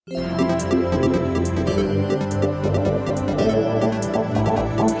What's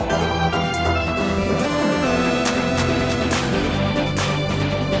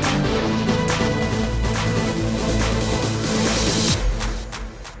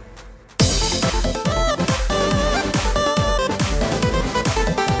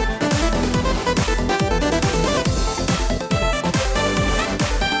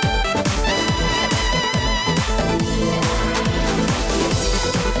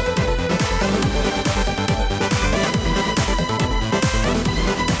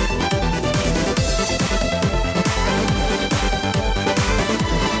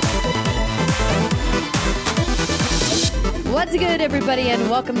good, everybody, and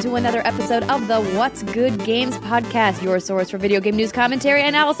welcome to another episode of the What's Good Games podcast, your source for video game news, commentary,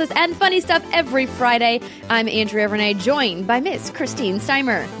 analysis, and funny stuff every Friday. I'm Andrea Renee, joined by Miss Christine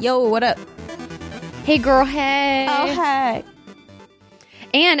Steimer. Yo, what up? Hey, girl, hey. Oh, hey.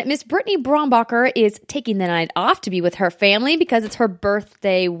 And Miss Brittany Brombacher is taking the night off to be with her family because it's her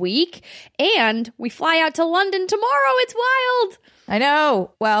birthday week, and we fly out to London tomorrow. It's wild. I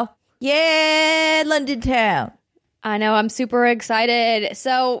know. Well, yeah, London town. I know, I'm super excited.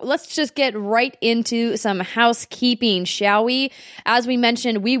 So let's just get right into some housekeeping, shall we? As we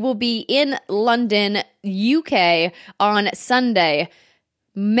mentioned, we will be in London, UK on Sunday,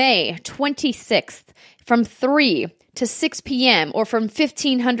 May 26th from 3 to 6 p.m. or from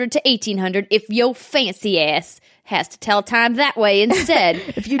 1500 to 1800 if your fancy ass has to tell time that way instead.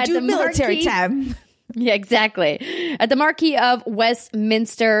 If you do military time. Yeah, exactly. At the Marquis of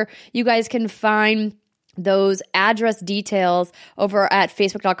Westminster, you guys can find those address details over at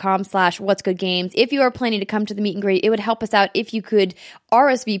facebook.com/whatsgoodgames. If you are planning to come to the meet and greet, it would help us out if you could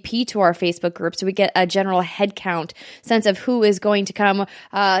RSVP to our Facebook group so we get a general head count sense of who is going to come.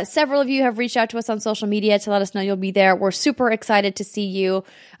 Several of you have reached out to us on social media to let us know you'll be there. We're super excited to see you.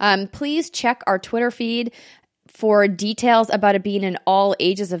 Please check our Twitter feed for details about it being an all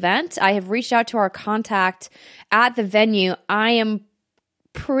ages event. I have reached out to our contact at the venue. I am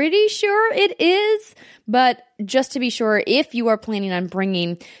pretty sure it is, but just to be sure, if you are planning on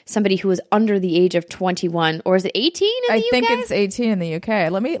bringing somebody who is under the age of 21, or is it 18 in the UK? I think it's 18 in the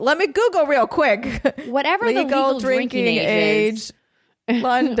UK. Let me Google real quick. Whatever the legal drinking age is.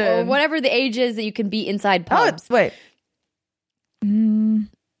 London. Or whatever the age is that you can be inside pubs. Oh, wait.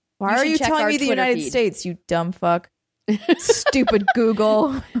 Why are you telling me the Twitter United feed. States, you dumb fuck? Stupid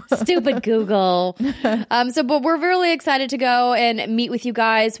Google. Stupid Google. But we're really excited to go and meet with you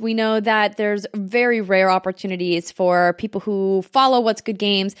guys. We know that there's very rare opportunities for people who follow What's Good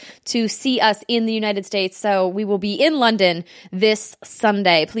Games to see us in the United States. So we will be in London this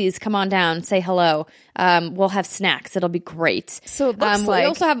Sunday. Please come on down, say hello. We'll have snacks. It'll be great. So it looks like we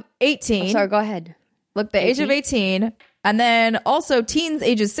also have 18. Oh, sorry, go ahead. Look, the 18? age of 18. And then also teens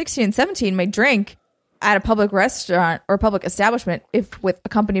ages 16 and 17 may drink at a public restaurant or public establishment if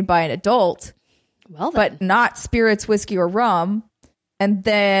accompanied by an adult, but not spirits, whiskey, or rum. And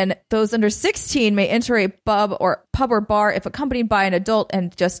then those under 16 may enter a pub or bar if accompanied by an adult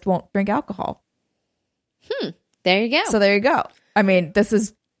and just won't drink alcohol. There you go. So there you go. I mean, this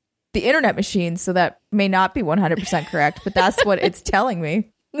is the internet machine, so that may not be 100% correct, but that's what it's telling me.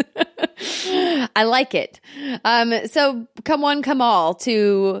 I like it. So come one, come all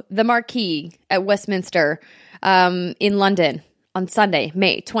to the Marquis at Westminster in London on Sunday,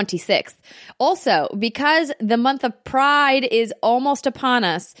 May 26th. Also, because the month of Pride is almost upon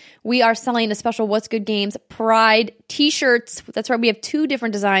us, we are selling a special What's Good Games Pride t-shirts. That's right, we have two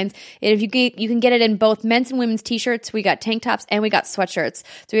different designs. And if you can get it in both men's and women's t-shirts. We got tank tops and we got sweatshirts.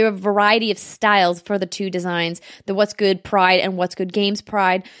 So we have a variety of styles for the two designs, the What's Good Pride and What's Good Games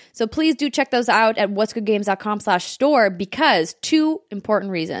Pride. So please do check those out at whatsgoodgames.com/store because two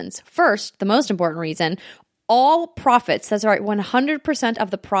important reasons. First, the most important reason, all profits, that's right, 100%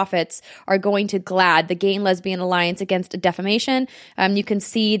 of the profits are going to GLAAD, the Gay and Lesbian Alliance Against Defamation. You can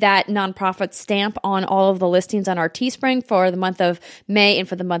see that nonprofit stamp on all of the listings on our Teespring for the month of May and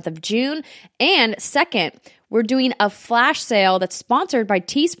for the month of June. And second, we're doing a flash sale that's sponsored by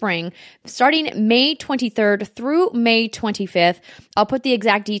Teespring starting May 23rd through May 25th. I'll put the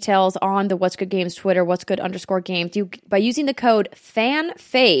exact details on the What's Good Games Twitter, what'sgood_games. By using the code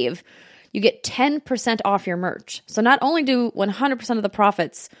FANFAVE, you get 10% off your merch. So not only do 100% of the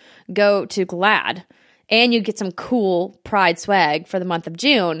profits go to GLAAD, and you get some cool Pride swag for the month of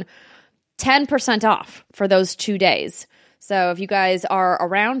June, 10% off for those 2 days. So if you guys are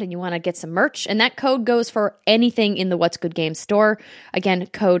around and you want to get some merch, and that code goes for anything in the What's Good Games store. Again,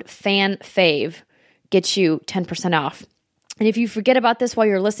 code FANFAVE gets you 10% off. And if you forget about this while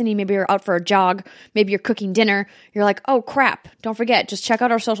you're listening, maybe you're out for a jog, maybe you're cooking dinner, you're like, oh crap, don't forget, just check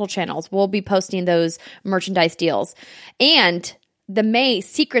out our social channels. We'll be posting those merchandise deals. And the May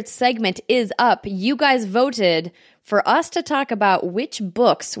Secrets segment is up. You guys voted for us to talk about which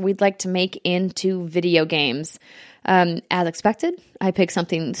books we'd like to make into video games. As expected, I picked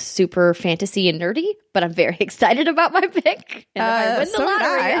something super fantasy and nerdy, but I'm very excited about my pick. And if I win the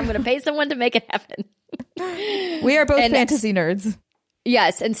lottery, I'm going to pay someone to make it happen. We are both fantasy nerds.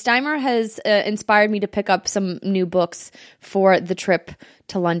 Yes, and Steimer has inspired me to pick up some new books for the trip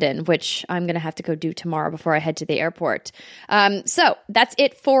to London, which I'm going to have to go do tomorrow before I head to the airport. So that's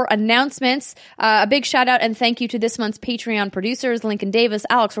it for announcements. A big shout out and thank you to this month's Patreon producers, Lincoln Davis,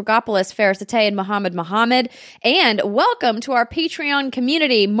 Alex Rogopoulos, Faris Atay, and Mohammed. And welcome to our Patreon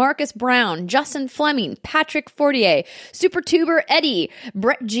community, Marcus Brown, Justin Fleming, Patrick Fortier, SuperTuber Eddie,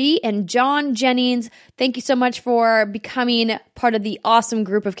 Brett G, and John Jennings. Thank you so much for becoming part of the awesome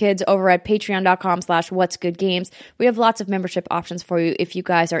group of kids over at patreon.com/whatsgoodgames. We have lots of membership options for you if you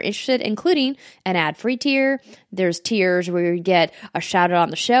guys are interested, including an ad-free tier. There's tiers where you get a shout out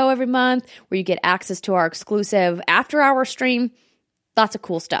on the show every month, where you get access to our exclusive after-hour stream. Lots of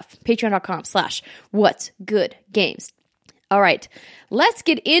cool stuff. Patreon.com/whatsgoodgames. All right, let's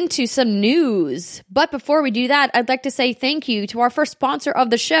get into some news. But before we do that, I'd like to say thank you to our first sponsor of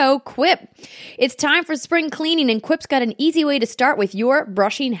the show, Quip. It's time for spring cleaning, and Quip's got an easy way to start with your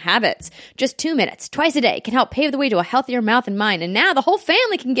brushing habits. Just 2 minutes, twice a day, can help pave the way to a healthier mouth and mind. And now the whole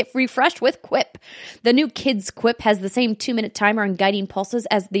family can get refreshed with Quip. The new Kids Quip has the same 2-minute timer and guiding pulses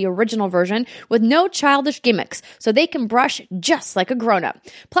as the original version, with no childish gimmicks, so they can brush just like a grown-up.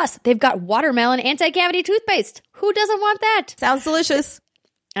 Plus, they've got watermelon anti-cavity toothpaste. Who doesn't want that? Sounds delicious.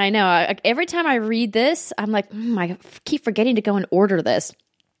 I know. Every time I read this, I'm like, I keep forgetting to go and order this.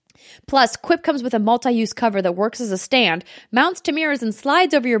 Plus, Quip comes with a multi-use cover that works as a stand, mounts to mirrors, and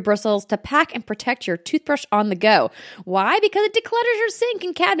slides over your bristles to pack and protect your toothbrush on the go. Why? Because it declutters your sink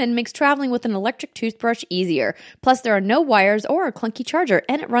and cabinet and makes traveling with an electric toothbrush easier. Plus, there are no wires or a clunky charger,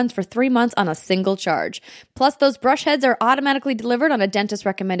 and it runs for 3 months on a single charge. Plus, those brush heads are automatically delivered on a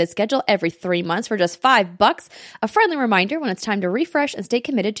dentist-recommended schedule every 3 months for just $5. A friendly reminder when it's time to refresh and stay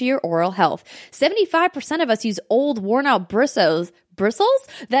committed to your oral health. 75% of us use old, worn-out bristles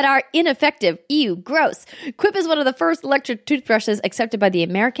that are ineffective. Ew, gross. Quip is one of the first electric toothbrushes accepted by the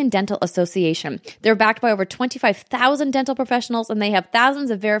American Dental Association. They're backed by over 25,000 dental professionals, and they have thousands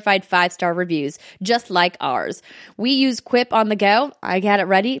of verified 5-star reviews, just like ours. We use Quip on the go. I got it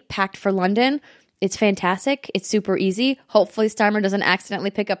ready, packed for London. It's fantastic. It's super easy. Hopefully Steimer doesn't accidentally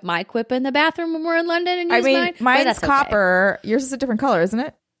pick up my Quip in the bathroom when we're in London and use mine. Mine's copper. Okay. Yours is a different color, isn't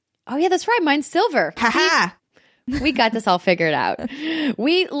it? Oh, yeah, that's right. Mine's silver. Ha-ha. We got this all figured out.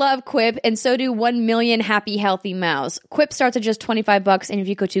 We love Quip, and so do 1 million happy, healthy mouths. Quip starts at just $25, and if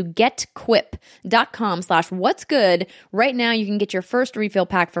you go to getquip.com/whatsgood, right now you can get your first refill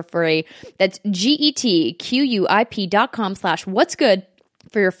pack for free. That's getquip.com/whatsgood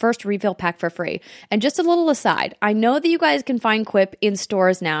for your first refill pack for free. And just a little aside, I know that you guys can find Quip in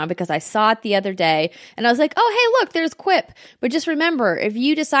stores now because I saw it the other day and I was like, oh, hey, look, there's Quip. But just remember, if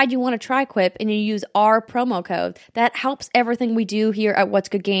you decide you want to try Quip and you use our promo code, that helps everything we do here at What's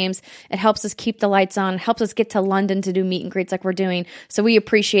Good Games. It helps us keep the lights on, helps us get to London to do meet and greets like we're doing. So we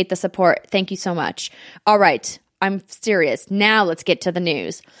appreciate the support. Thank you so much. All right, I'm serious. Now let's get to the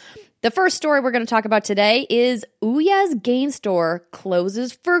news. The first story we're going to talk about today is Ouya's game store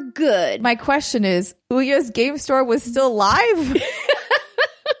closes for good. My question is, Ouya's game store was still live?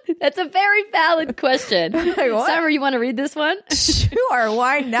 That's a very valid question. Summer, you want to read this one? Sure,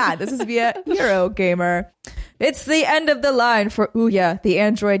 why not? This is via Hero Gamer. It's the end of the line for Ouya, the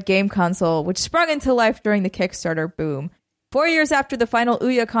Android game console, which sprung into life during the Kickstarter boom. 4 years after the final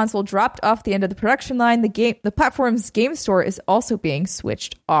Ouya console dropped off the end of the production line, the platform's game store is also being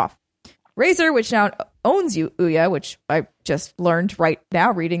switched off. Razer, which now owns Ouya, which I just learned right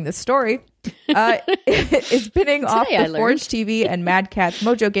now reading this story, is bidding off the Forge TV and Mad Catz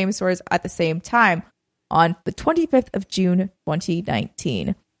Mojo game stores at the same time on the 25th of June,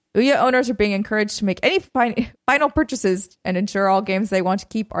 2019. Ouya owners are being encouraged to make any final purchases and ensure all games they want to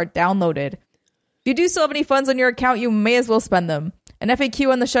keep are downloaded. If you do still have any funds on your account, you may as well spend them. An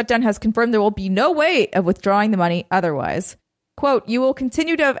FAQ on the shutdown has confirmed there will be no way of withdrawing the money otherwise. Quote, you will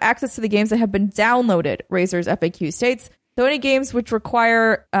continue to have access to the games that have been downloaded, Razer's FAQ states, though any games which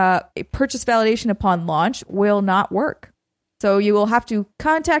require a purchase validation upon launch will not work. So you will have to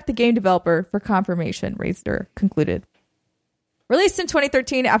contact the game developer for confirmation, Razer concluded. Released in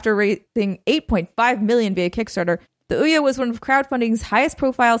 2013 after raising $8.5 million via Kickstarter, the Ouya was one of crowdfunding's highest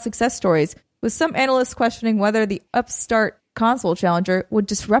profile success stories, with some analysts questioning whether the upstart console challenger would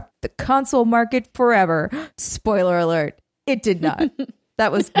disrupt the console market forever. Spoiler alert, it did not.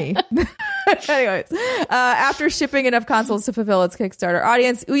 That was me. Anyways, after shipping enough consoles to fulfill its Kickstarter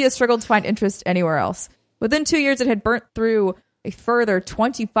audience, Ouya struggled to find interest anywhere else. Within 2 years, it had burnt through a further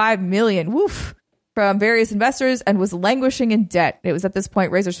 25 million from various investors and was languishing in debt. It was at this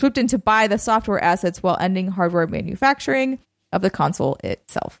point Razer swooped in to buy the software assets while ending hardware manufacturing of the console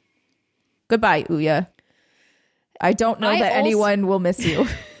itself. Goodbye, Ouya. I don't know that anyone will miss you.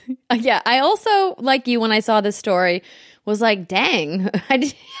 Yeah, I also, like you, when I saw this story, was like, dang,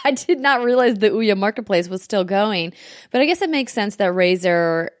 I did not realize the Ouya marketplace was still going. But I guess it makes sense that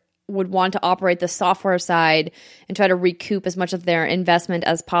Razer would want to operate the software side and try to recoup as much of their investment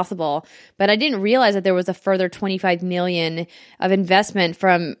as possible. But I didn't realize that there was a further 25 million of investment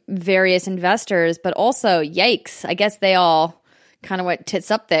from various investors. But also, yikes, I guess they all kind of went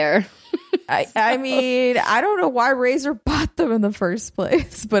tits up there. I mean, I don't know why Razer bought them in the first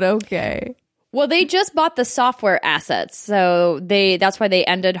place, but okay. Well, they just bought the software assets. So that's why they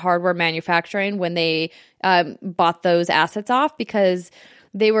ended hardware manufacturing when they bought those assets off, because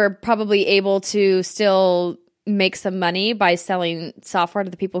they were probably able to still make some money by selling software to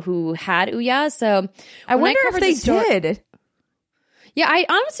the people who had Ouya. So I wonder if they did. Yeah, I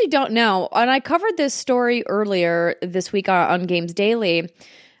honestly don't know. And I covered this story earlier this week on Games Daily.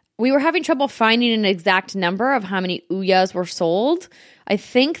 We were having trouble finding an exact number of how many Ouyas were sold. I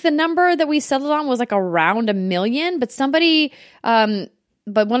think the number that we settled on was like around 1 million, but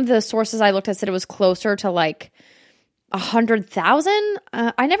but one of the sources I looked at said it was closer to like 100,000.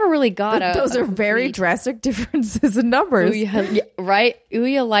 I never really got those are very drastic differences in numbers. Ouya, yeah, right?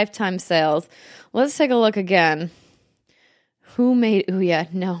 Ouya lifetime sales. Let's take a look again. Who made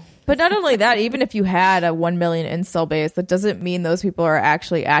Ouya? No. But not only that, even if you had a 1 million install base, that doesn't mean those people are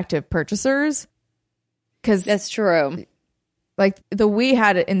actually active purchasers. Because that's true. Like the Wii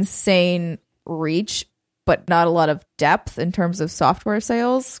had an insane reach, but not a lot of depth in terms of software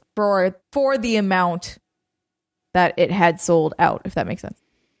sales for the amount that it had sold out, if that makes sense.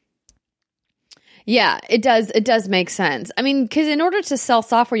 Yeah, it does. It does make sense. I mean, because in order to sell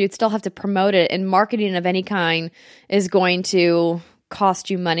software, you'd still have to promote it, and marketing of any kind is going to cost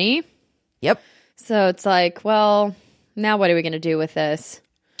you money. Yep. So it's like, well, now what are we going to do with this?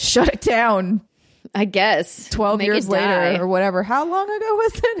 Shut it down. I guess. 12 years later or whatever. How long ago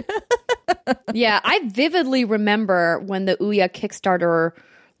was it? Yeah, I vividly remember when the Ouya Kickstarter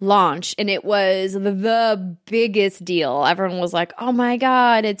launched, and it was the biggest deal. Everyone was like, oh my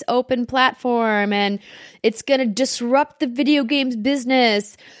God, it's open platform and it's going to disrupt the video games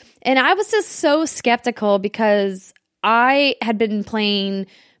business. And I was just so skeptical because I had been playing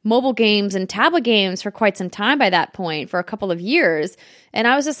mobile games and tablet games for quite some time by that point, for a couple of years. And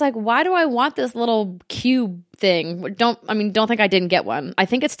I was just like, why do I want this little cube thing? Don't think I didn't get one. I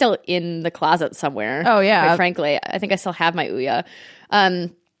think it's still in the closet somewhere. Oh, yeah. Quite frankly, I think I still have my Ouya.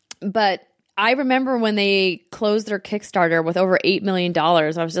 But I remember when they closed their Kickstarter with over $8 million,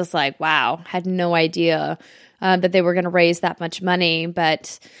 I was just like, wow, had no idea that they were going to raise that much money.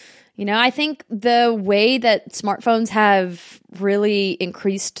 But you know, I think the way that smartphones have really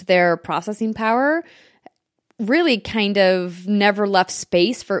increased their processing power really kind of never left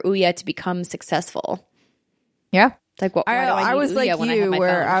space for Ouya to become successful. Yeah. It's like, I was like you,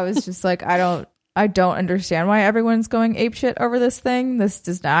 where I was just like, I don't understand why everyone's going apeshit over this thing. This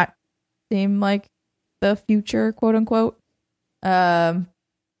does not seem like the future, quote unquote.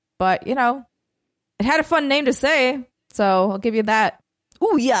 But you know, it had a fun name to say, so I'll give you that.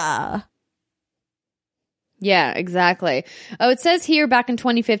 Ouya. Yeah, exactly. Oh, it says here back in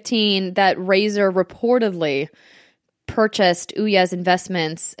 2015 that Razer reportedly purchased Ouya's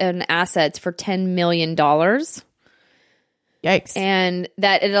investments and assets for $10 million. Yikes. And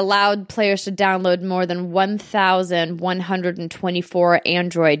that it allowed players to download more than 1,124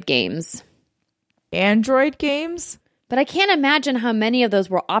 Android games. Android games? But I can't imagine how many of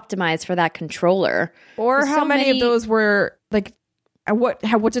those were optimized for that controller. Or how many of those were like,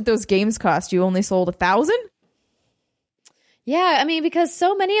 what did those games cost? You only sold 1,000? Yeah, I mean, because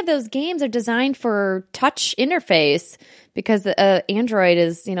so many of those games are designed for touch interface, because Android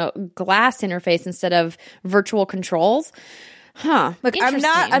is, you know, glass interface instead of virtual controls. Huh. Look, I'm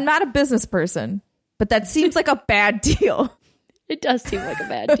not a business person, but that seems like a bad deal. It does seem like a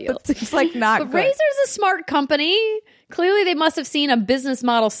bad deal. It seems like not but good. Razer's a smart company. Clearly, they must have seen a business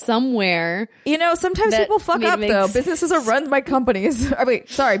model somewhere. You know, sometimes people fuck up, though. Businesses are run by companies.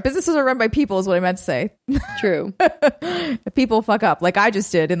 Businesses are run by people is what I meant to say. True. People fuck up, like I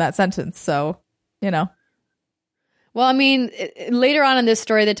just did in that sentence. So, you know. Well, I mean, later on in this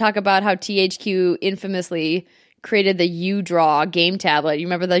story, they talk about how THQ infamously created the U-Draw game tablet. You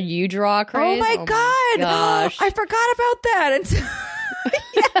remember the U-Draw craze? Oh my God. Gosh. I forgot about that.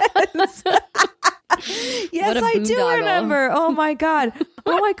 Yes. Yes, I do remember. Oh my God.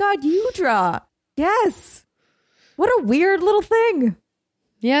 Oh my God. U-Draw. Yes. What a weird little thing.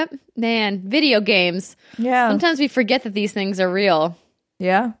 Yep. Man, video games. Yeah. Sometimes we forget that these things are real.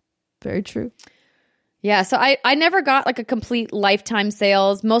 Yeah. Very true. Yeah, so I never got like a complete lifetime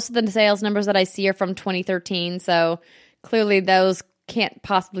sales. Most of the sales numbers that I see are from 2013, so clearly those can't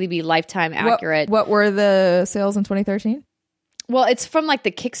possibly be lifetime accurate. What were the sales in 2013? Well, it's from like the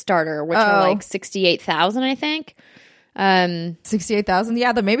Kickstarter, which are like 68,000, I think. 68,000?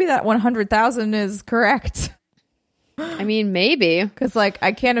 Yeah, maybe that 100,000 is correct. I mean, maybe. Because like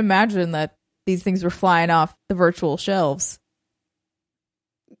I can't imagine that these things were flying off the virtual shelves.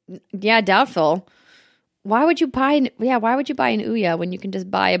 Yeah, doubtful. Why would you buy an Ouya when you can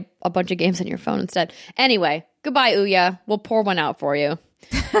just buy a bunch of games on your phone instead? Anyway, goodbye, Ouya. We'll pour one out for you.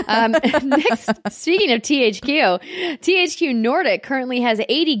 Next, speaking of THQ Nordic currently has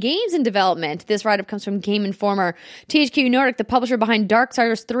 80 games in development. This write-up comes from Game Informer. THQ Nordic, the publisher behind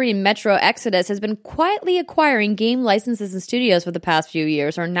Darksiders 3 and Metro Exodus, has been quietly acquiring game licenses and studios for the past few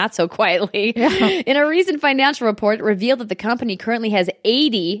years, or not so quietly. Yeah. In a recent financial report, it revealed that the company currently has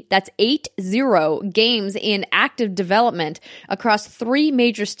 80, that's 80, games in active development across 3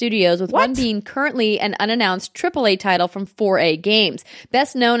 major studios, with one being currently an unannounced AAA title from 4A Games,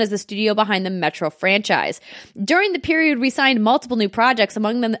 best known as the studio behind the Metro franchise. During the period, we signed multiple new projects,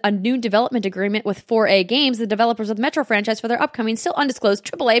 among them a new development agreement with 4A Games, the developers of the Metro franchise, for their upcoming, still undisclosed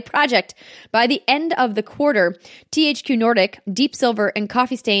AAA project. By the end of the quarter, THQ Nordic, Deep Silver, and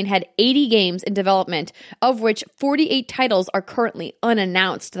Coffee Stain had 80 games in development, of which 48 titles are currently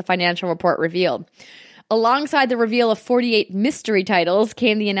unannounced, the financial report revealed. Alongside the reveal of 48 mystery titles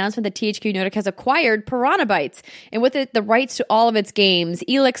came the announcement that THQ Nordic has acquired Piranha Bytes, and with it, the rights to all of its games.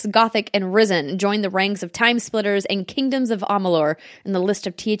 Elix, Gothic, and Risen joined the ranks of Time Splitters and Kingdoms of Amalur in the list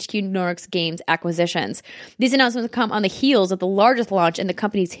of THQ Nordic's games acquisitions. These announcements come on the heels of the largest launch in the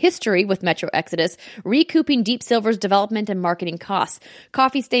company's history with Metro Exodus, recouping Deep Silver's development and marketing costs.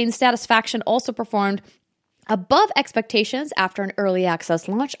 Coffee Stain's Satisfaction also performed above expectations after an early access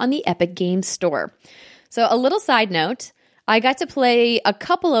launch on the Epic Games Store. So a little side note, I got to play a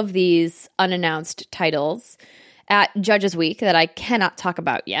couple of these unannounced titles at Judges Week that I cannot talk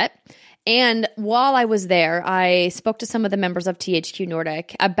about yet. And while I was there, I spoke to some of the members of THQ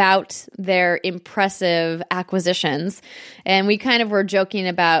Nordic about their impressive acquisitions. And we kind of were joking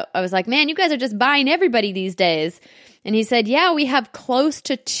about, I was like, man, you guys are just buying everybody these days. And he said, yeah, we have close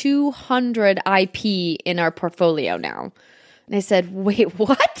to 200 IP in our portfolio now. And I said, wait,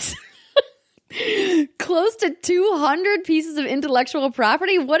 what? Close to 200 pieces of intellectual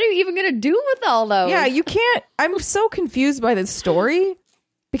property? What are you even going to do with all those? Yeah, you can't. I'm so confused by this story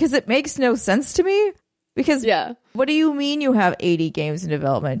because it makes no sense to me. Because what do you mean you have 80 games in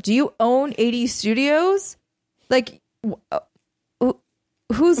development? Do you own 80 studios? Like,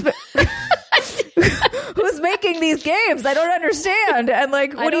 who's who's making these games? I don't understand. And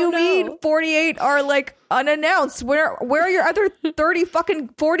like, what do you mean 48 are like unannounced? Where are your other 30 fucking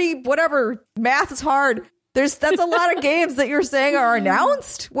 40 whatever? Math is hard. That's a lot of games that you're saying are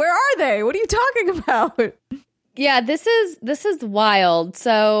announced. Where are they? What are you talking about? Yeah, this is wild.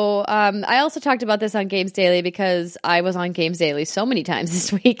 So I also talked about this on Games Daily because I was on Games Daily so many times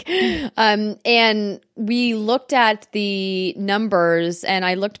this week. And we looked at the numbers, and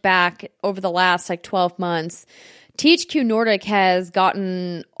I looked back over the last 12 months. THQ Nordic has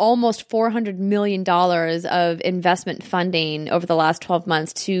gotten almost $400 million of investment funding over the last 12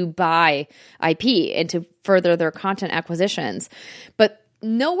 months to buy IP and to further their content acquisitions. But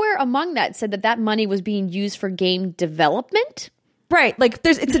nowhere among that said that money was being used for game development. Right. Like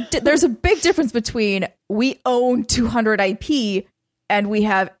there's a big difference between we own 200 IP and we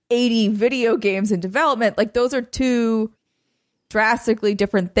have 80 video games in development. Like those are two drastically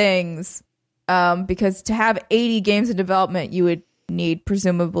different things. Because to have 80 games in development, you would need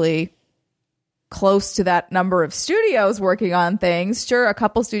presumably close to that number of studios working on things. Sure, a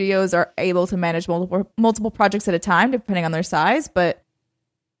couple studios are able to manage multiple projects at a time, depending on their size, but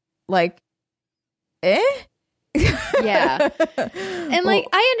like, Yeah. And like,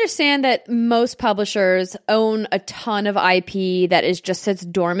 I understand that most publishers own a ton of IP that is just sits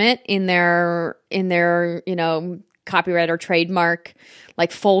dormant in their, copyright or trademark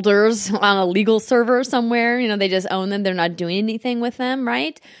like folders on a legal server somewhere. They just own them. They're not doing anything with them,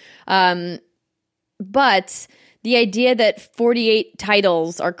 right? But the idea that 48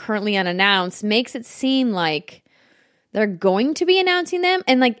 titles are currently unannounced makes it seem like they're going to be announcing them,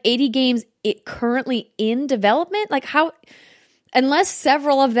 and like 80 games currently in development. Like how, unless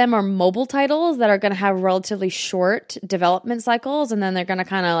several of them are mobile titles that are going to have relatively short development cycles, and then they're going to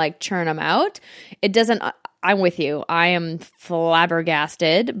kind of like churn them out. It doesn't. I'm with you. I am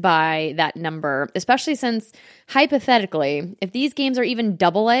flabbergasted by that number, especially since hypothetically, if these games are even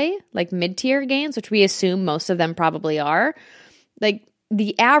AA, like mid-tier games, which we assume most of them probably are, like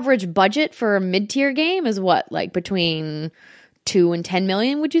the average budget for a mid-tier game is what, like between 2 and 10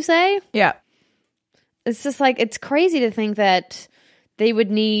 million, would you say? Yeah. It's just like, it's crazy to think that they would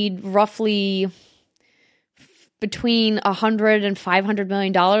need roughly between $100 and $500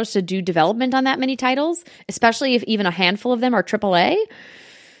 million to do development on that many titles, especially if even a handful of them are AAA.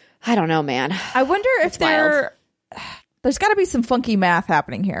 I don't know, man. I wonder if there's got to be some funky math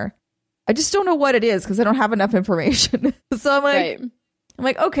happening here. I just don't know what it is because I don't have enough information. So I'm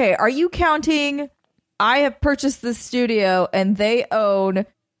like, okay, are you counting I have purchased this studio and they own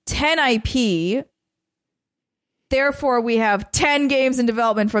 10 IP, therefore we have 10 games in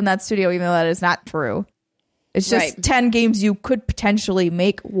development from that studio, even though that is not true. It's just 10 games you could potentially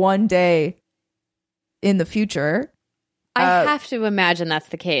make one day in the future. I have to imagine that's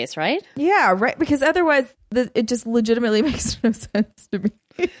the case, right? Yeah, right. Because otherwise, it just legitimately makes no sense to me.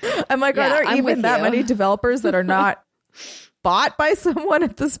 I'm like, are there even that many developers that are not bought by someone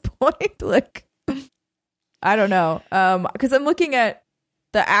at this point? Like, I don't know. Because I'm looking at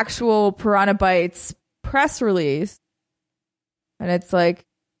the actual Piranha Bytes press release, and it's like,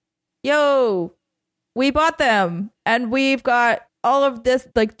 yo, we bought them, and we've got all of this,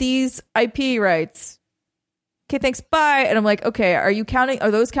 like these IP rights. Okay, thanks, bye. And I'm like, okay,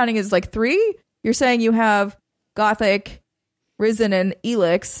 are those counting as like 3? You're saying you have Gothic, Risen, and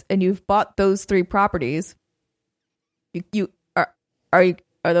Elix, and you've bought those 3 properties. Are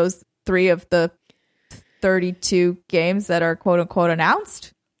those 3 of the 32 games that are quote unquote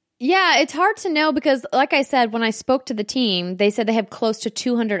announced? Yeah, it's hard to know because, like I said, when I spoke to the team, they said they have close to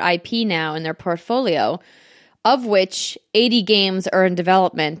 200 IP now in their portfolio, of which 80 games are in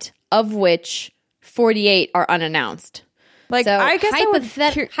development, of which 48 are unannounced. Like, so I guess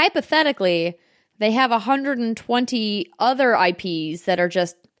hypothetically, they have 120 other IPs that are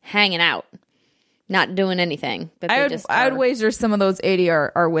just hanging out, not doing anything. I would wager some of those 80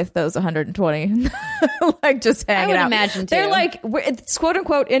 are with those 120, like just hanging out. I would imagine too. They're like, it's quote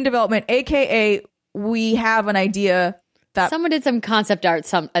unquote in development, aka we have an idea that someone did some concept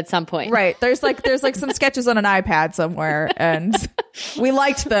art at some point. Right. There's like some sketches on an iPad somewhere, and we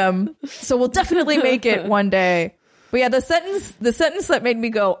liked them, so we'll definitely make it one day. But yeah, the sentence that made me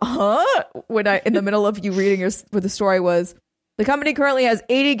go, huh? When in the middle of you reading where the story was, the company currently has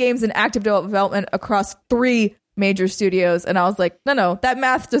 80 games in active development across 3 major studios. And I was like, no, that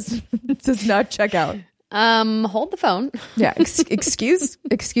math does not check out. Hold the phone. Yeah. Excuse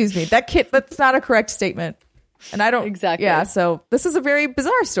me. That's not a correct statement. And I don't. Exactly. Yeah. So this is a very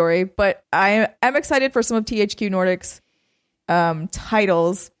bizarre story, but I am excited for some of THQ Nordic's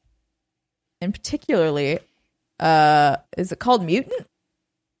titles. And particularly, is it called Mutant?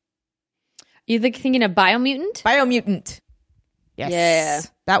 You thinking of Biomutant? Biomutant. Yes. Yeah.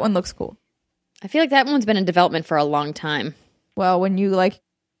 That one looks cool. I feel like that one's been in development for a long time. Well, when you like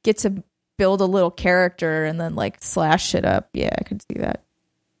get to build a little character and then like slash shit up, yeah, I could see that.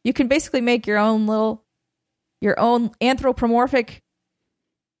 You can basically make your own anthropomorphic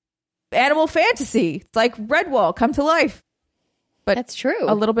animal fantasy. It's like Redwall come to life. But that's true.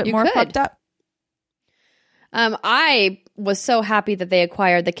 A little bit more fucked up. I was so happy that they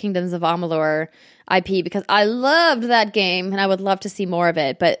acquired the Kingdoms of Amalur IP because I loved that game and I would love to see more of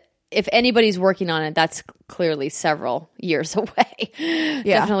it. But if anybody's working on it, that's clearly several years away.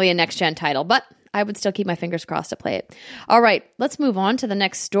 Yeah. Definitely a next-gen title, but I would still keep my fingers crossed to play it. All right, let's move on to the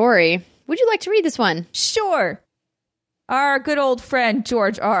next story. Would you like to read this one? Sure. Our good old friend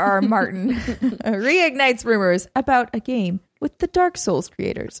George R.R. Martin reignites rumors about a game with the Dark Souls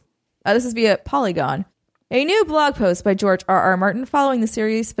creators. This is via Polygon. A new blog post by George R.R. Martin following the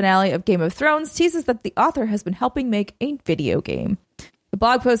series finale of Game of Thrones teases that the author has been helping make a video game. The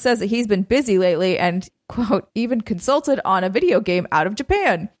blog post says that he's been busy lately and, quote, even consulted on a video game out of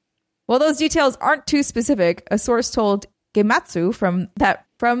Japan. While those details aren't too specific, a source told Gematsu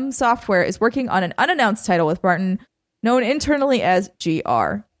From Software is working on an unannounced title with Martin, known internally as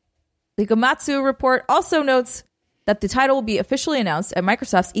GR. The Gematsu report also notes that the title will be officially announced at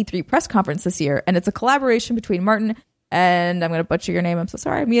Microsoft's E3 press conference this year, and it's a collaboration between Martin and, I'm going to butcher your name, I'm so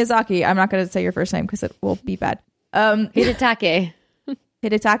sorry, Miyazaki. I'm not going to say your first name because it will be bad. Hidetake.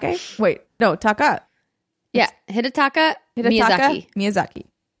 Hidetake? Wait, no, Taka. Yeah, Hidetaka, Miyazaki.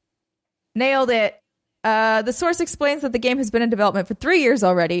 Nailed it. The source explains that the game has been in development for 3 years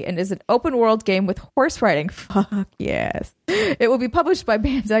already and is an open world game with horse riding. Fuck yes. It will be published by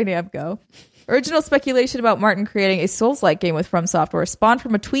Bandai Namco. Original speculation about Martin creating a Souls-like game with From Software spawned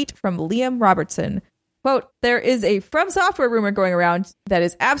from a tweet from Liam Robertson. Quote, there is a From Software rumor going around that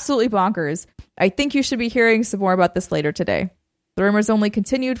is absolutely bonkers. I think you should be hearing some more about this later today. The rumors only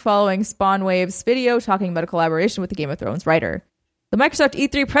continued following Spawnwave's video talking about a collaboration with the Game of Thrones writer. The Microsoft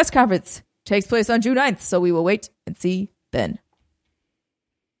E3 press conference takes place on June 9th, so we will wait and see then.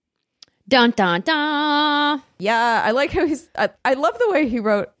 Dun, dun, dun. Yeah, I like how I love the way he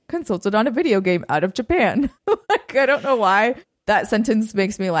wrote, consulted on a video game out of Japan. Like, I don't know why that sentence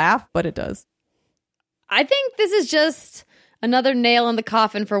makes me laugh, but it does. I think this is just another nail in the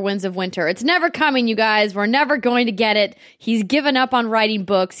coffin for Winds of Winter. It's never coming, you guys. We're never going to get it. He's given up on writing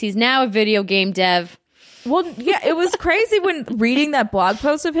books. He's now a video game dev. Well, yeah, it was crazy when reading that blog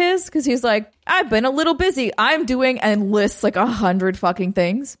post of his, because he's like, I've been a little busy. I'm doing, and lists like 100 fucking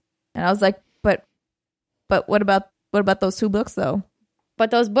things. And I was like, but what about those 2 books though?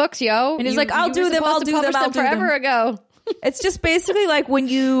 But those books, yo. And he's like, I'll do them forever ago. It's just basically like when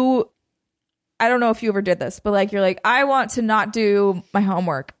you, I don't know if you ever did this, but like, you're like, I want to not do my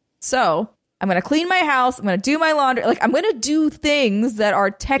homework. So I'm going to clean my house. I'm going to do my laundry. Like, I'm going to do things that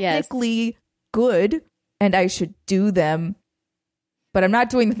are technically good and I should do them, but I'm not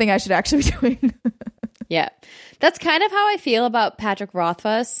doing the thing I should actually be doing. Yeah. That's kind of how I feel about Patrick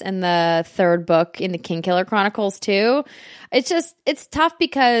Rothfuss and the 3rd book in the Kingkiller Chronicles too. It's tough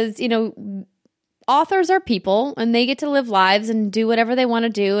because, you know, authors are people and they get to live lives and do whatever they want to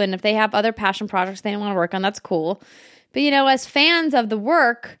do. And if they have other passion projects they want to work on, that's cool. But, you know, as fans of the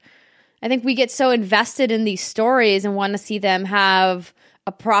work, I think we get so invested in these stories and want to see them have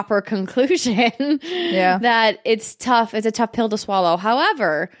a proper conclusion that it's tough. It's a tough pill to swallow.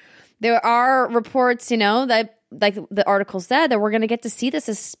 However, there are reports, you know, that like the article said, that we're going to get to see this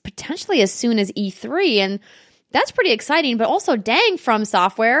as potentially as soon as E3. And that's pretty exciting, but also dang, From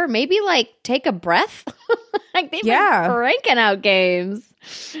Software, maybe like take a breath. Like they've been cranking out games.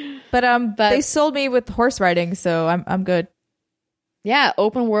 But they sold me with horse riding, so I'm good. Yeah,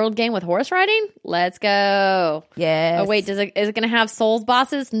 open world game with horse riding? Let's go. Yes. Oh wait, is it going to have Souls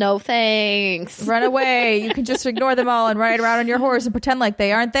bosses? No thanks. Run away. You can just ignore them all and ride around on your horse and pretend like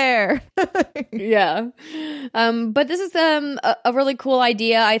they aren't there. Yeah. But this is a really cool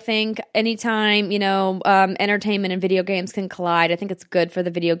idea, I think. Anytime, you know, entertainment and video games can collide, I think it's good for the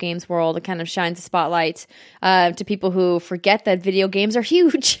video games world. It kind of shines a spotlight to people who forget that video games are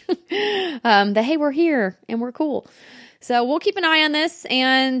huge. That, hey, we're here and we're cool. So we'll keep an eye on this,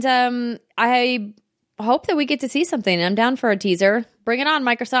 and I hope that we get to see something. I'm down for a teaser. Bring it on,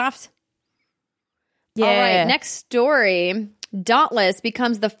 Microsoft. Yeah. All right, next story. Dauntless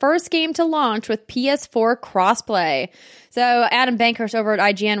becomes the first game to launch with PS4 crossplay. So Adam Bankhurst over at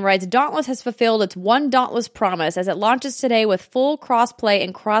IGN writes, Dauntless has fulfilled its one Dauntless promise as it launches today with full cross-play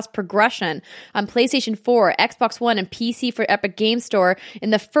and cross-progression on PlayStation 4, Xbox One, and PC for Epic Games Store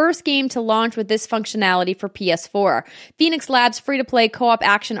in the first game to launch with this functionality for PS4. Phoenix Labs' free-to-play co-op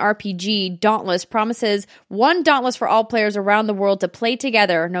action RPG, Dauntless, promises one Dauntless for all players around the world to play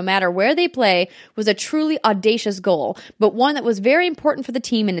together no matter where they play was a truly audacious goal, but one that was very important for the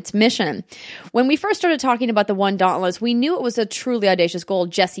team and its mission. When we first started talking about the one Dauntless, we knew it was a truly audacious goal,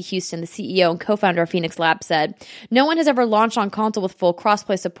 Jesse Houston, the CEO and co-founder of Phoenix Labs, said. No one has ever launched on console with full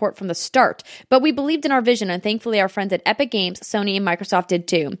crossplay support from the start, but we believed in our vision, and thankfully our friends at Epic Games, Sony, and Microsoft did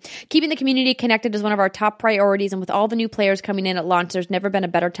too. Keeping the community connected is one of our top priorities, and with all the new players coming in at launch, there's never been a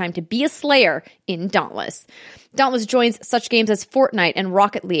better time to be a Slayer in Dauntless. Dauntless joins such games as Fortnite and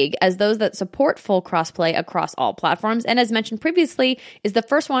Rocket League as those that support full crossplay across all platforms, and as mentioned previously, is the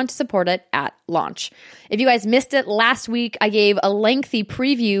first one to support it at launch. If you guys missed it, last week I gave a lengthy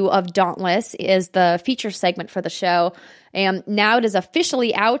preview of Dauntless as the feature segment for the show, and now it is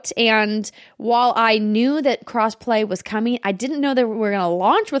officially out, and while I knew that crossplay was coming, I didn't know that we were going to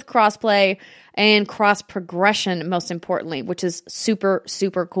launch with crossplay and cross progression, most importantly, which is super,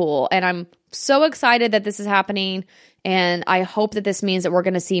 super cool, and I'm so excited that this is happening, and I hope that this means that we're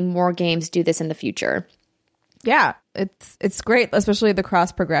going to see more games do this in the future. Yeah, it's great, especially the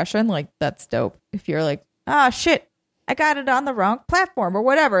cross progression. Like, that's dope. If you're like, shit, I got it on the wrong platform or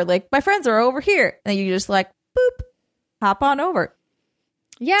whatever. Like, my friends are over here, and you just like, boop, hop on over.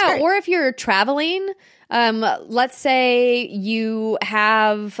 Yeah, or if you're traveling, let's say you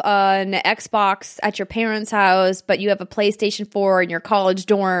have an Xbox at your parents' house, but you have a PlayStation 4 in your college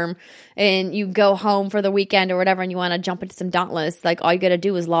dorm, and you go home for the weekend or whatever, and you want to jump into some Dauntless, like, all you got to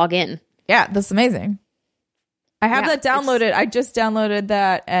do is log in. Yeah, that's amazing. I have that downloaded. I just downloaded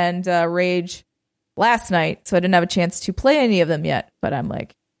that, and Rage last night, so I didn't have a chance to play any of them yet. But I'm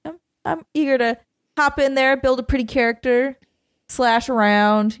like, I'm eager to hop in there, build a pretty character, slash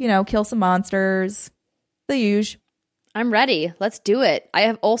around, kill some monsters, the usual. I'm ready. Let's do it. I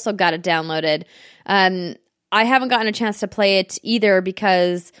have also got it downloaded. I haven't gotten a chance to play it either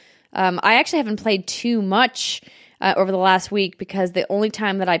because I actually haven't played too much over the last week because the only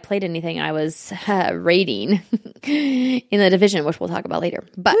time that I played anything, I was raiding in the Division, which we'll talk about later.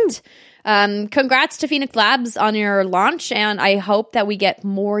 But congrats to Phoenix Labs on your launch, and I hope that we get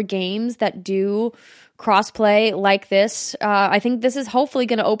more games that do crossplay like this. I think this is hopefully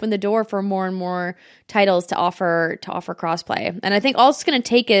going to open the door for more and more titles to offer crossplay. And I think all it's going to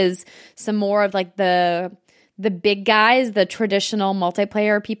take is some more of like the big guys, the traditional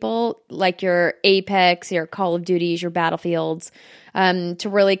multiplayer people, like your Apex, your Call of Duties, your Battlefields, to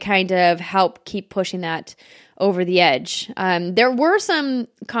really kind of help keep pushing that over the edge. There were some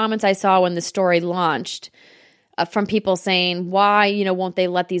comments I saw when the story launched from people saying, why, won't they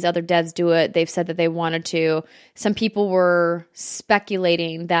let these other devs do it? They've said that they wanted to. Some people were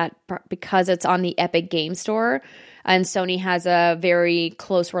speculating that because it's on the Epic Game Store and Sony has a very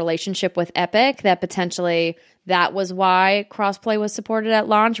close relationship with Epic, that potentially that was why crossplay was supported at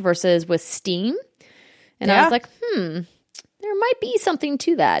launch versus with Steam. And I was like, there might be something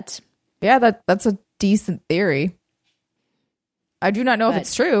to that. Yeah, that's a decent theory. I do not know if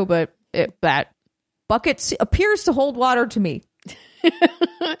it's true, but that bucket appears to hold water to me.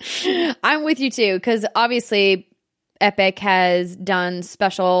 I'm with you too, because obviously Epic has done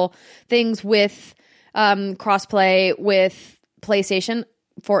special things with crossplay with PlayStation.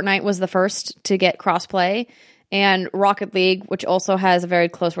 Fortnite was the first to get crossplay, and Rocket League, which also has a very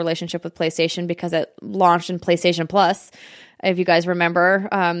close relationship with PlayStation because it launched in PlayStation Plus, if you guys remember.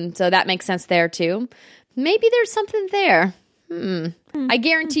 So that makes sense there too. Maybe there's something there. I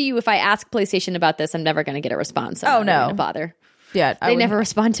guarantee you if I ask PlayStation about this, I'm never going to get a response. So I'm not going to bother. Yeah, they never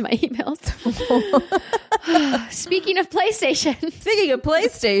respond to my emails. Speaking of PlayStation.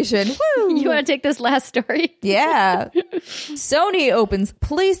 Woo! You want to take this last story? Yeah. Sony opens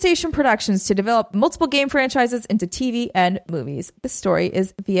PlayStation Productions to develop multiple game franchises into TV and movies. This story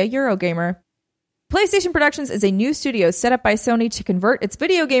is via Eurogamer. PlayStation Productions is a new studio set up by Sony to convert its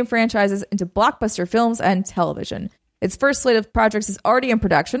video game franchises into blockbuster films and television. Its first slate of projects is already in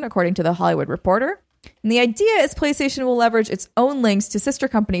production, according to The Hollywood Reporter. And the idea is PlayStation will leverage its own links to sister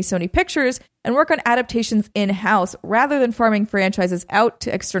company Sony Pictures and work on adaptations in-house rather than farming franchises out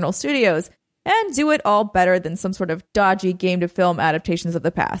to external studios, and do it all better than some sort of dodgy game-to-film adaptations of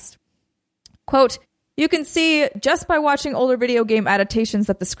the past. Quote, you can see just by watching older video game adaptations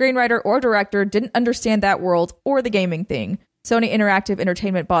that the screenwriter or director didn't understand that world or the gaming thing, Sony Interactive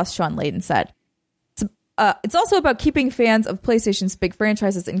Entertainment boss Sean Layden said. It's also about keeping fans of PlayStation's big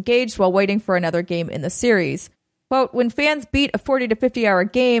franchises engaged while waiting for another game in the series. Quote, when fans beat a 40 to 50 hour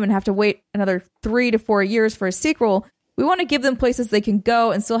game and have to wait another 3 to 4 years for a sequel, we want to give them places they can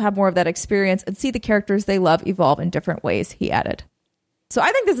go and still have more of that experience and see the characters they love evolve in different ways, he added. So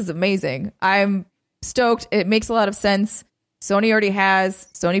I think this is amazing. I'm stoked. It makes a lot of sense. Sony already has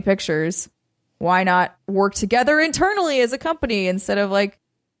Sony Pictures. Why not work together internally as a company instead of like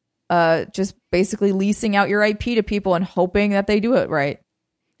just basically leasing out your IP to people and hoping that they do it right?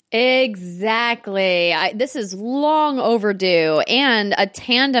 Exactly. This is long overdue. And a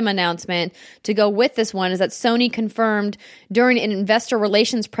tandem announcement to go with this one is that Sony confirmed during an investor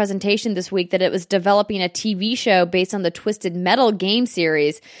relations presentation this week that it was developing a TV show based on the Twisted Metal game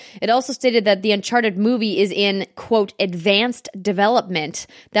series. It also stated that the Uncharted movie is in, quote, advanced development.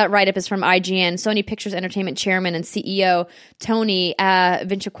 That write-up is from IGN. Sony Pictures Entertainment Chairman and CEO Tony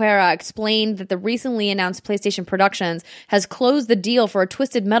Vinciquerra explained that the recently announced PlayStation Productions has closed the deal for a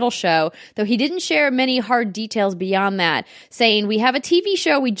Twisted Metal show, though he didn't share many hard details beyond that, saying, we have a TV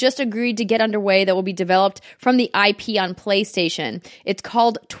show we just agreed to get underway that will be developed from the IP on PlayStation. It's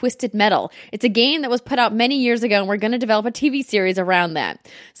called Twisted Metal. It's a game that was put out many years ago, and we're going to develop a TV series around that.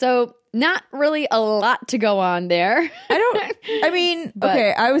 So not really a lot to go on there.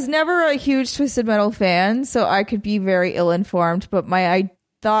 Okay, I was never a huge Twisted Metal fan, so I could be very ill-informed, but my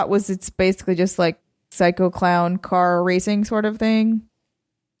thought was it's basically just like Psycho Clown car racing sort of thing.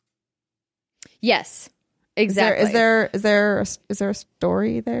 Yes, exactly. Is there a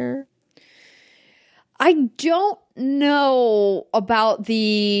story there? I don't know about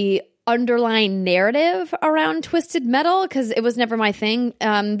the underlying narrative around Twisted Metal because it was never my thing.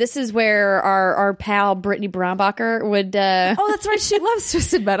 This is where our pal Brittany Brombacher would. Oh, that's right. She loves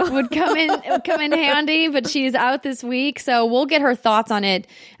Twisted Metal. would come in handy, but she's out this week, so we'll get her thoughts on it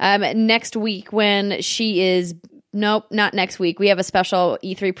next week when she is Nope, not next week. We have a special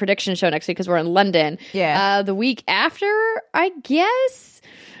E3 prediction show next week because we're in London. Yeah. The week after, I guess.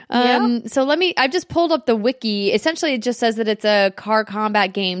 So I've just pulled up the wiki. Essentially, it just says that it's a car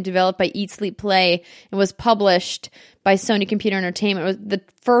combat game developed by Eat, Sleep, Play and was published by Sony Computer Entertainment. It was the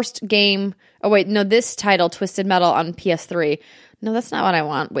first game. Oh, wait, no, this title, Twisted Metal on PS3. No, that's not what I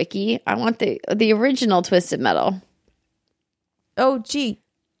want, wiki. I want the original Twisted Metal. Oh, gee.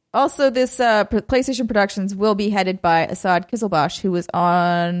 Also, this PlayStation Productions will be headed by Asad Kizilbash, who was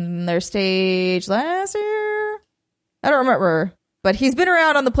on their stage last year. I don't remember. But he's been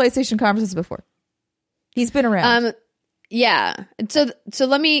around on the PlayStation conferences before. He's been around. Yeah. So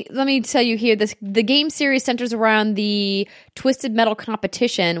let me tell you here. The game series centers around the Twisted Metal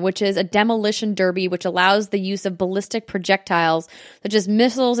competition, which is a demolition derby, which allows the use of ballistic projectiles such as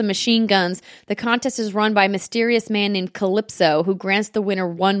missiles and machine guns. The contest is run by a mysterious man named Calypso, who grants the winner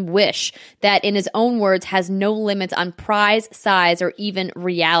one wish that, in his own words, has no limits on prize, size, or even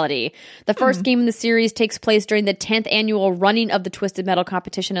reality. The first game in the series takes place during the 10th annual running of the Twisted Metal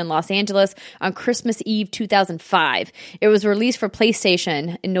competition in Los Angeles on Christmas Eve 2005. It was released for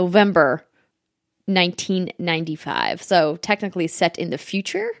PlayStation in November 1995. So technically set in the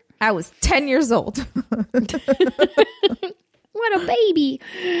future. I was 10 years old. What a baby.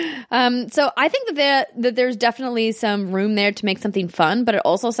 So I think that there's definitely some room there to make something fun, but it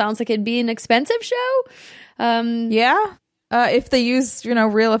also sounds like it'd be an expensive show. Yeah. If they use,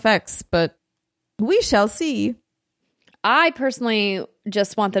 real effects, but we shall see. I personally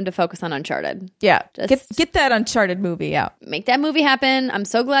just want them to focus on Uncharted. Yeah, get that Uncharted movie out. Make that movie happen. I'm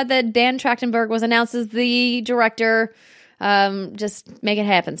so glad that Dan Trachtenberg was announced as the director. Just make it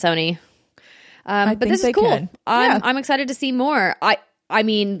happen, Sony. But this is cool. I'm excited to see more. I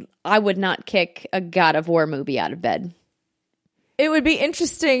mean, I would not kick a God of War movie out of bed. It would be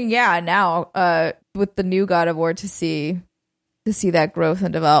interesting, now with the new God of War to see that growth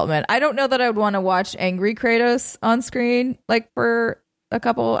and development. I don't know that I would want to watch angry Kratos on screen for a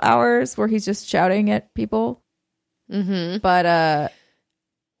couple hours where he's just shouting at people. Mm-hmm. But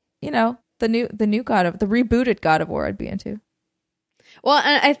the new the rebooted God of War I'd be into. Well,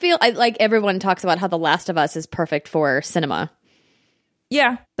 and I feel like everyone talks about how The Last of Us is perfect for cinema.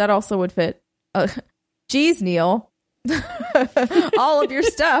 Yeah, that also would fit. Geez, Neil. All of your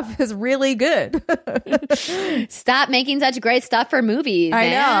stuff is really good. Stop making such great stuff for movies. I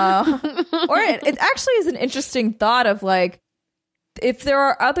know. Or it actually is an interesting thought of if there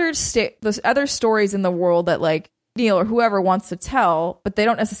are other stories in the world that Neil or whoever wants to tell, but they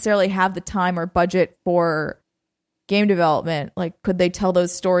don't necessarily have the time or budget for game development. Could they tell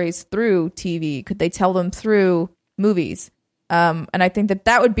those stories through TV? Could they tell them through movies? And I think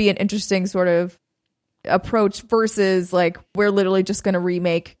that would be an interesting sort of approach versus we're literally just going to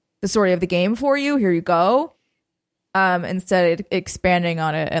remake the story of the game for you. Here you go. Instead of expanding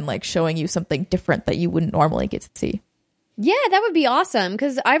on it and showing you something different that you wouldn't normally get to see. Yeah, that would be awesome.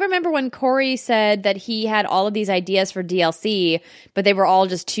 Because I remember when Corey said that he had all of these ideas for DLC, but they were all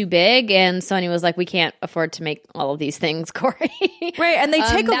just too big. And Sony was like, we can't afford to make all of these things, Corey. Right. And they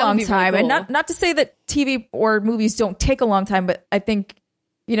take a long time. Really cool. And not to say that TV or movies don't take a long time, but I think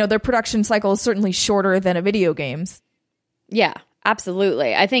their production cycle is certainly shorter than a video game's. Yeah,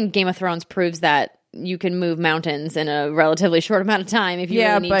 absolutely. I think Game of Thrones proves that you can move mountains in a relatively short amount of time if you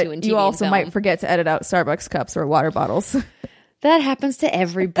really need to. But you also might forget to edit out Starbucks cups or water bottles. That happens to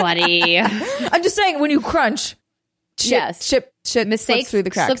everybody. I'm just saying, when you crunch, shit mistakes slips through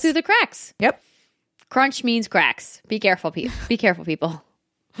the cracks. Slip through the cracks. Yep. Crunch means cracks. Be careful, Be careful, people.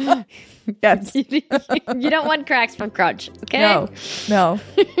 Yes. You don't want cracks from crunch, okay? No.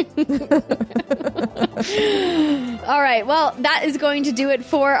 All right, well, that is going to do it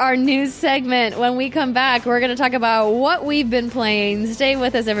for our news segment. When we come back, we're going to talk about what we've been playing. Stay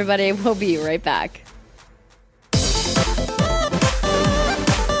with us, everybody. We'll be right back.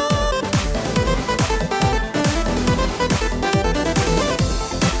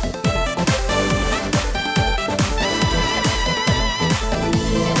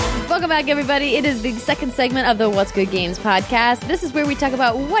 Welcome back, everybody. It is the second segment of the What's Good Games podcast. This is where we talk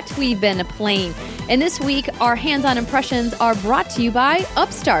about what we've been playing. And this week, our hands-on impressions are brought to you by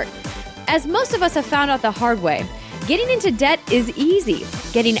Upstart. As most of us have found out the hard way, getting into debt is easy.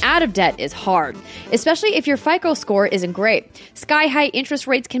 Getting out of debt is hard, especially if your FICO score isn't great. Sky-high interest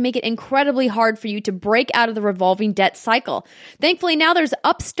rates can make it incredibly hard for you to break out of the revolving debt cycle. Thankfully, now there's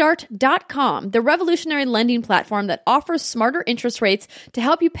Upstart.com, the revolutionary lending platform that offers smarter interest rates to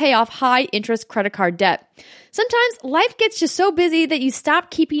help you pay off high-interest credit card debt. Sometimes life gets just so busy that you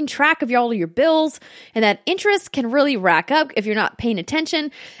stop keeping track of all your bills, and that interest can really rack up if you're not paying attention.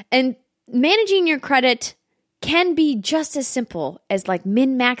 And managing your credit can be just as simple as like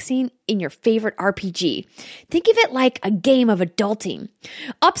min-maxing in your favorite RPG. Think of it like a game of adulting.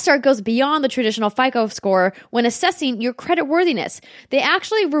 Upstart goes beyond the traditional FICO score when assessing your creditworthiness. They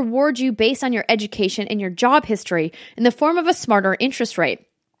actually reward you based on your education and your job history in the form of a smarter interest rate.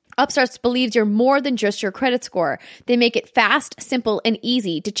 Upstart believes you're more than just your credit score. They make it fast, simple, and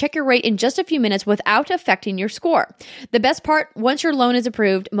easy to check your rate in just a few minutes without affecting your score. The best part, once your loan is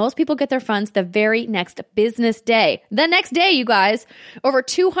approved, most people get their funds the very next business day. The next day, you guys. Over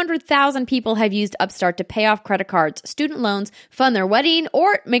 200,000 people have used Upstart to pay off credit cards, student loans, fund their wedding,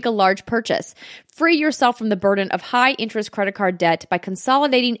 or make a large purchase. Free yourself from the burden of high-interest credit card debt by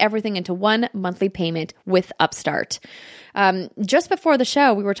consolidating everything into one monthly payment with Upstart. Just before the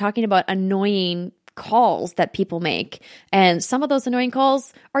show, we were talking about annoying calls that people make. And some of those annoying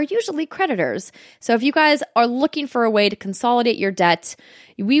calls are usually creditors. So if you guys are looking for a way to consolidate your debt,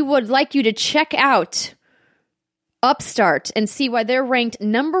 we would like you to check out Upstart and see why they're ranked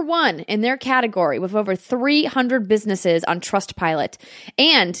number 1 in their category with over 300 businesses on Trustpilot.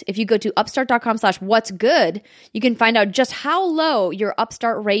 And if you go to upstart.com/what's-good, you can find out just how low your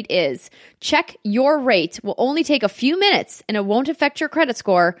Upstart rate is. Check your rate. Will only take a few minutes and it won't affect your credit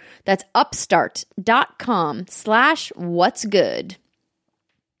score. That's upstart.com/what's-good.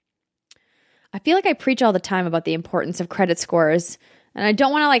 I feel like I preach all the time about the importance of credit scores. And I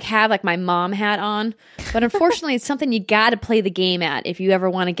don't want to have my mom hat on, but unfortunately it's something you got to play the game at if you ever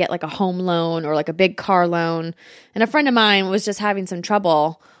want to get like a home loan or like a big car loan. And a friend of mine was just having some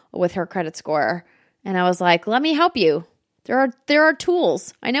trouble with her credit score. And I was like, let me help you. There are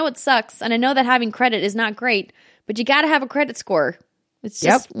tools. I know it sucks. And I know that having credit is not great, but you got to have a credit score. It's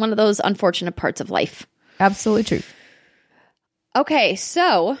just one of those unfortunate parts of life. Absolutely true. Okay,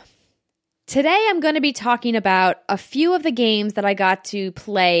 so today I'm going to be talking about a few of the games that I got to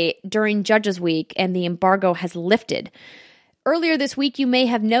play during Judges Week and the embargo has lifted. Earlier this week, you may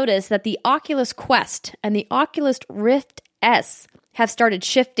have noticed that the Oculus Quest and the Oculus Rift S have started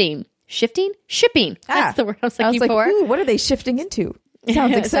shipping. That's the word I was looking for. Ooh, what are they shifting into?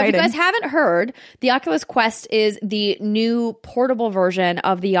 Sounds exciting. So if you guys haven't heard, the Oculus Quest is the new portable version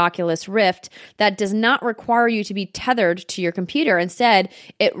of the Oculus Rift that does not require you to be tethered to your computer. Instead,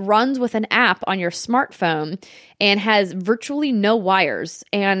 it runs with an app on your smartphone and has virtually no wires.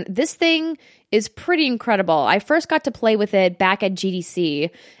 And this thing is pretty incredible. I first got to play with it back at GDC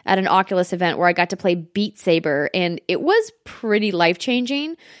at an Oculus event where I got to play Beat Saber, and it was pretty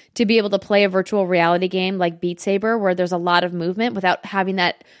life-changing to be able to play a virtual reality game like Beat Saber where there's a lot of movement without having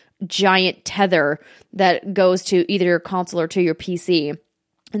that giant tether that goes to either your console or to your PC.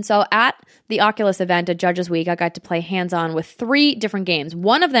 And so at the Oculus event at Judges Week, I got to play hands-on with 3 different games.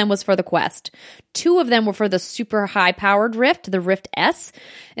 One of them was for the Quest. 2 of them were for the super high-powered Rift, the Rift S.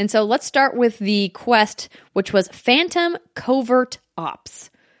 And so let's start with the Quest, which was Phantom Covert Ops.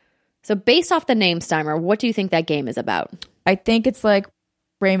 So based off the name, Steimer, what do you think that game is about? I think it's like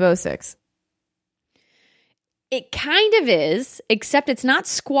Rainbow Six. It kind of is, except it's not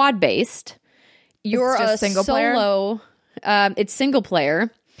squad-based. You're it's just a single solo player. It's single player.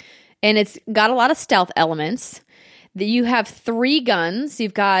 And it's got a lot of stealth elements. You have 3 guns.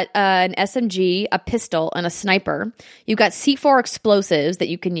 You've got an SMG, a pistol, and a sniper. You've got C4 explosives that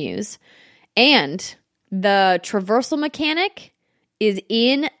you can use. And the traversal mechanic is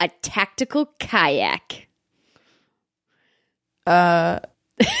in a tactical kayak.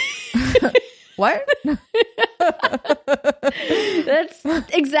 What? That's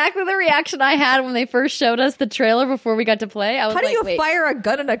exactly the reaction I had when they first showed us the trailer before we got to play. I was How do you fire a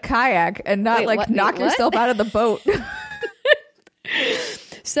gun in a kayak and not knock yourself out of the boat?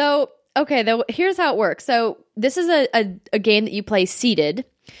 So, okay, here's how it works. So this is a game that you play seated.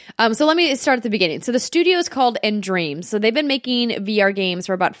 So let me start at the beginning. So the studio is called Endream. So they've been making VR games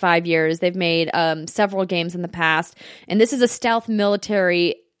for about 5 years. They've made several games in the past. And this is a stealth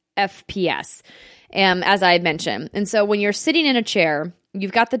military FPS, as I had mentioned. And so when you're sitting in a chair,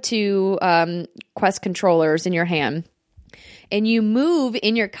 you've got the 2 Quest controllers in your hand, and you move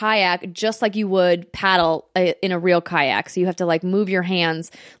in your kayak just like you would paddle in a real kayak. So you have to move your hands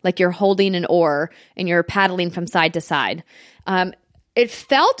like you're holding an oar and you're paddling from side to side. It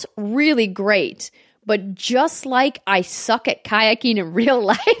felt really great. But just like I suck at kayaking in real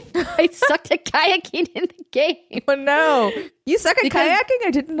life, I sucked at kayaking in the game. Oh, no. You suck at kayaking? I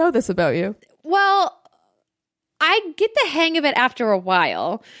didn't know this about you. Well, I get the hang of it after a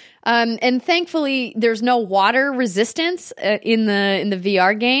while. And thankfully, there's no water resistance in the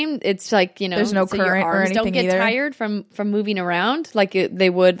VR game. It's like, there's no so current your arms or don't anything get either. tired from moving around like they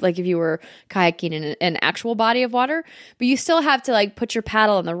would like if you were kayaking in an actual body of water. But you still have to like put your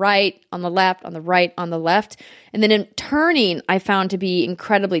paddle on the right, on the left, on the right, on the left. And then in turning, I found to be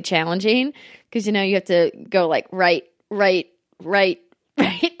incredibly challenging because, you have to go like right, right,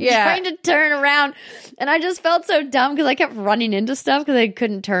 Yeah. trying to turn around. And I just felt so dumb because I kept running into stuff because I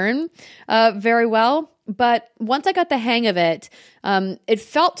couldn't turn very well. But once I got the hang of it, it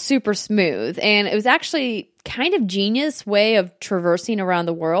felt super smooth. And it was actually kind of genius way of traversing around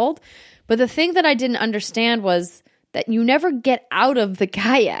the world. But the thing that I didn't understand was that you never get out of the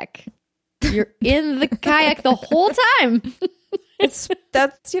kayak. You're in the kayak the whole time.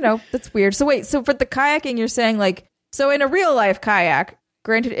 That's weird. So wait, so for the kayaking, you're saying like, so in a real life kayak,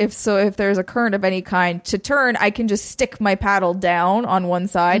 granted, if there's a current of any kind, to turn, I can just stick my paddle down on one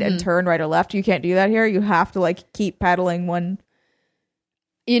side and turn right or left. You can't do that here. You have to like keep paddling one.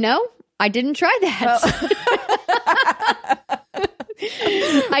 I didn't try that.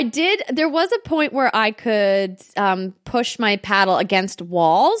 I did. There was a point where I could push my paddle against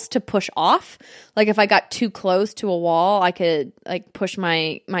walls to push off. Like if I got too close to a wall, I could like push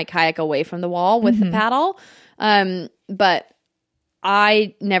my kayak away from the wall with the paddle. But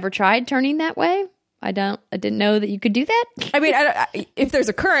I never tried turning that way. I didn't know that you could do that. I mean, if there's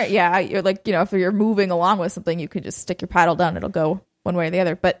a current, yeah, you're like, if you're moving along with something, you could just stick your paddle down. It'll go one way or the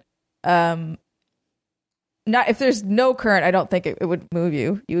other. But not if there's no current, I don't think it would move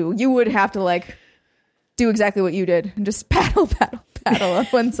you. You would have to like do exactly what you did and just paddle on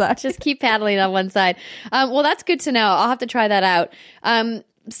one side. Just keep paddling on one side. Well, that's good to know. I'll have to try that out.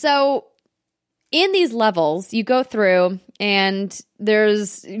 So in these levels, you go through and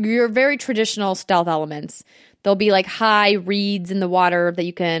there's your very traditional stealth elements. There'll be like high reeds in the water that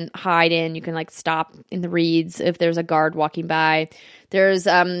you can hide in. You can like stop in the reeds if there's a guard walking by. There's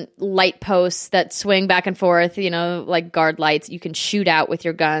light posts that swing back and forth, like guard lights you can shoot out with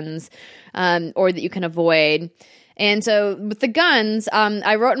your guns or that you can avoid. And so with the guns,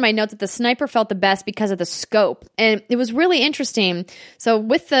 I wrote in my notes that the sniper felt the best because of the scope. And it was really interesting. So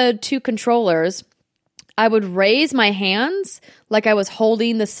with the two controllers, I would raise my hands like I was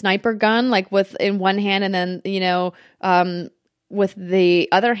holding the sniper gun, like in one hand and then, with the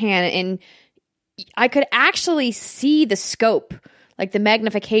other hand. And I could actually see the scope, like the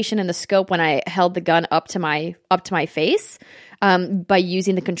magnification in the scope when I held the gun up to my face. By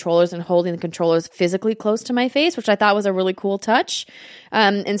using the controllers and holding the controllers physically close to my face, which I thought was a really cool touch.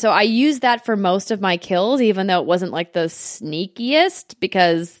 And so I used that for most of my kills, even though it wasn't like the sneakiest,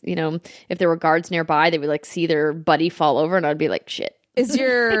 because, if there were guards nearby, they would like see their buddy fall over and I'd be like, shit. Is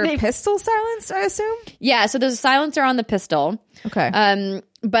your pistol silenced, I assume? Yeah, so there's a silencer on the pistol. Okay.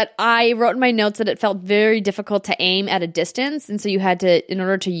 But I wrote in my notes that it felt very difficult to aim at a distance. And so you had to, in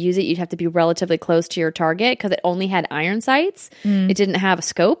order to use it, you'd have to be relatively close to your target because it only had iron sights. It didn't have a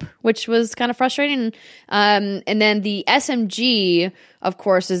scope, which was kind of frustrating. And then the SMG, of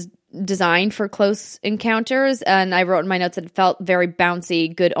course, is designed for close encounters. And I wrote in my notes that it felt very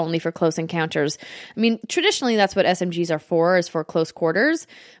bouncy, good only for close encounters. I mean, traditionally, that's what SMGs are for, is for close quarters.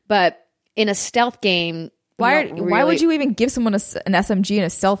 But in a stealth game, why would you even give someone an SMG in a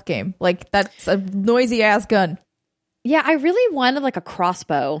stealth game? Like, that's a noisy ass gun. Yeah, I really wanted like a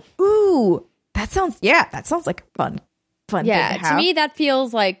crossbow. Ooh, that sounds like fun. Yeah, to me that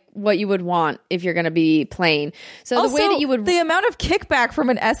feels like what you would want if you're going to be playing. So also, the way that you would, the amount of kickback from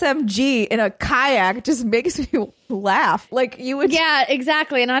an SMG in a kayak just makes me laugh. Like you would, yeah,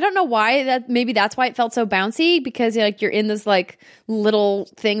 exactly. And I don't know why maybe that's why it felt so bouncy, because you're in this like little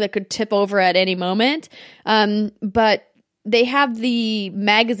thing that could tip over at any moment. But they have the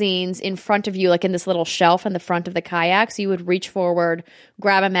magazines in front of you, like in this little shelf in the front of the kayak. So you would reach forward,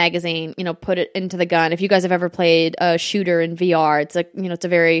 grab a magazine, put it into the gun. If you guys have ever played a shooter in VR, it's it's a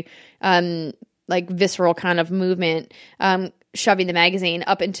very like visceral kind of movement, shoving the magazine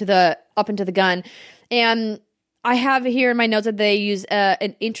up into the gun. And I have here in my notes that they use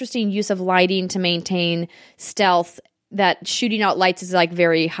an interesting use of lighting to maintain stealth. That shooting out lights is like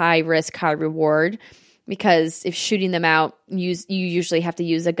very high risk, high reward. Because if shooting them out, you usually have to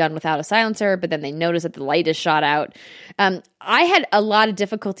use a gun without a silencer, but then they notice that the light is shot out. I had a lot of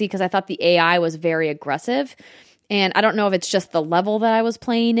difficulty because I thought the AI was very aggressive. And I don't know if it's just the level that I was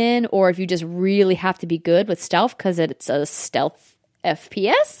playing in or if you just really have to be good with stealth because it's a stealth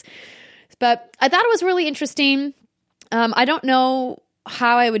FPS. But I thought it was really interesting. I don't know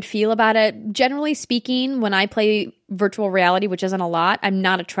how I would feel about it. Generally speaking, when I play virtual reality, which isn't a lot, I'm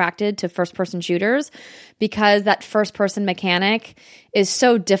not attracted to first-person shooters because that first-person mechanic is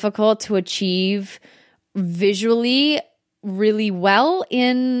so difficult to achieve visually really well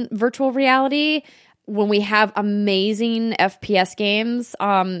in virtual reality when we have amazing FPS games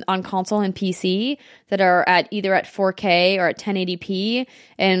on console and PC that are either at 4K or at 1080p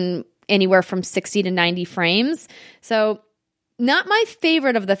and anywhere from 60 to 90 frames. So not my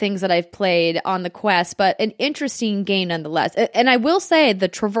favorite of the things that I've played on the Quest, but an interesting game nonetheless. And I will say the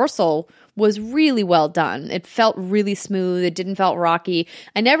traversal was really well done. It felt really smooth. It didn't feel rocky.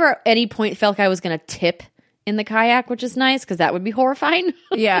 I never at any point felt like I was going to tip in the kayak, which is nice because that would be horrifying.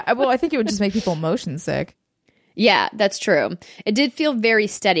 Yeah, well, I think it would just make people motion sick. Yeah, that's true. It did feel very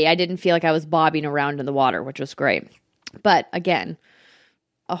steady. I didn't feel like I was bobbing around in the water, which was great. But again,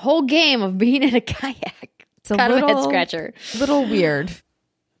 a whole game of being in a kayak. It's a kind little, of a head scratcher. Little weird.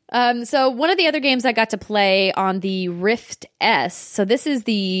 So one of the other games I got to play on the Rift S, so this is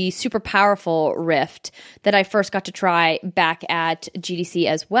the super powerful Rift that I first got to try back at GDC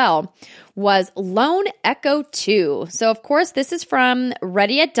as well, was Lone Echo 2. So of course this is from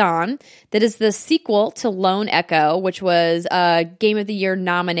Ready at Dawn. That is the sequel to Lone Echo, which was Game of the Year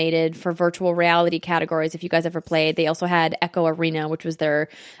nominated for virtual reality categories. If you guys ever played, they also had Echo Arena, which was their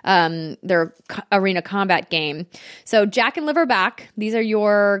arena combat game. So Jack and Liv are back. These are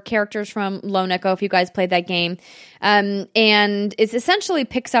your characters from Lone Echo, if you guys played that game. And it essentially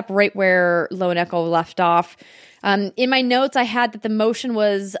picks up right where Lone Echo left off. In my notes, I had that the motion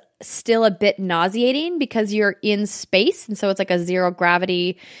was still a bit nauseating because you're in space. And so it's like a zero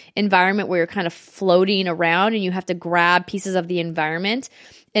gravity environment where you're kind of floating around and you have to grab pieces of the environment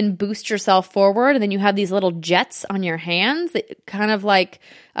and boost yourself forward. And then you have these little jets on your hands that kind of like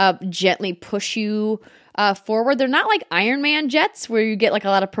gently push you forward. They're not like Iron Man jets where you get like a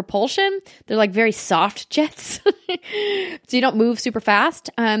lot of propulsion. They're like very soft jets. So you don't move super fast.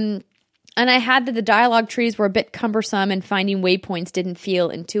 And I had that the dialogue trees were a bit cumbersome and finding waypoints didn't feel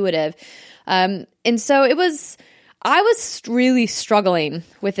intuitive. And so I was really struggling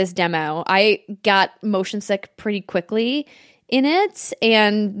with this demo. I got motion sick pretty quickly in it.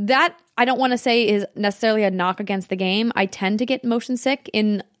 And that I don't want to say is necessarily a knock against the game. I tend to get motion sick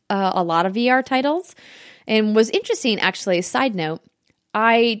in a lot of VR titles. And was interesting, actually, side note,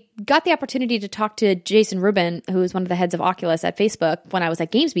 I got the opportunity to talk to Jason Rubin, who is one of the heads of Oculus at Facebook, when I was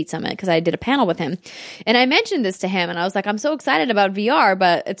at GamesBeat Summit, because I did a panel with him. And I mentioned this to him, and I was like, I'm so excited about VR,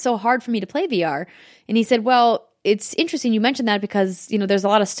 but it's so hard for me to play VR. And he said, well, it's interesting you mentioned that because, there's a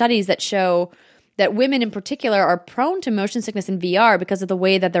lot of studies that show that women in particular are prone to motion sickness in VR because of the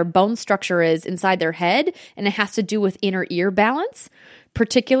way that their bone structure is inside their head, and it has to do with inner ear balance,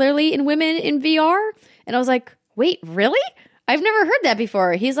 particularly in women in VR. And I was like, wait, really? I've never heard that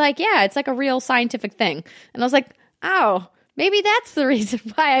before. He's like, yeah, it's like a real scientific thing. And I was like, oh, maybe that's the reason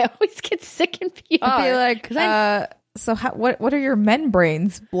why I always get sick in VR. I'd be like, so what are your men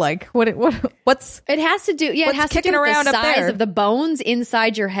brains like? What's it has to do? Yeah, it has to do with the size of the bones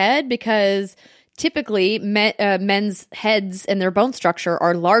inside your head, because typically men's heads and their bone structure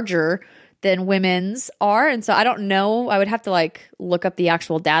are larger than women's are. And so I don't know. I would have to look up the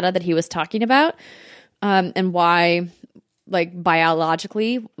actual data that he was talking about, and why,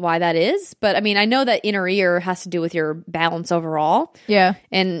 biologically, why that is. But I mean, I know that inner ear has to do with your balance overall. Yeah.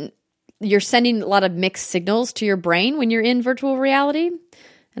 And you're sending a lot of mixed signals to your brain when you're in virtual reality.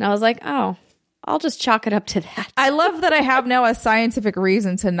 And I was like, oh, I'll just chalk it up to that. I love that I have now a scientific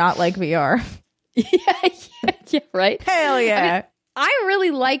reason to not like VR. Yeah, right? Hell yeah. I mean, I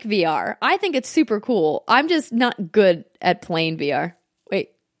really like VR. I think it's super cool. I'm just not good at playing VR.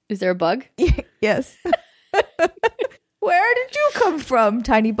 Wait, is there a bug? Yes. Where did you come from,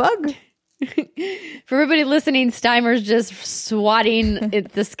 tiny bug? For everybody listening, Steimer's just swatting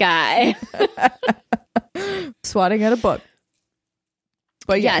at the sky. Swatting at a bug.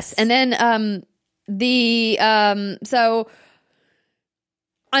 But yes. And then so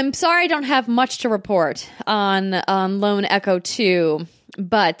I'm sorry I don't have much to report on Lone Echo 2,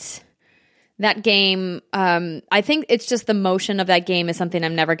 but that game, I think it's just the motion of that game is something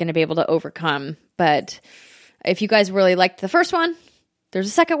I'm never going to be able to overcome. But if you guys really liked the first one, there's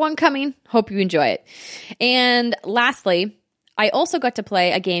a second one coming. Hope you enjoy it. And lastly, I also got to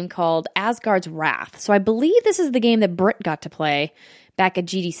play a game called Asgard's Wrath. So I believe this is the game that Britt got to play back at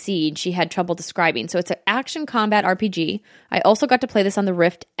GDC, and she had trouble describing. So it's an action combat RPG. I also got to play this on the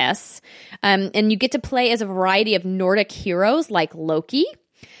Rift S. And you get to play as a variety of Nordic heroes like Loki.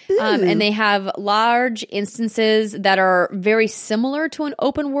 And they have large instances that are very similar to an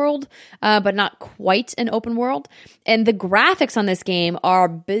open world, but not quite an open world. And the graphics on this game are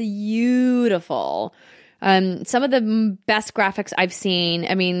beautiful. Some of the best graphics I've seen.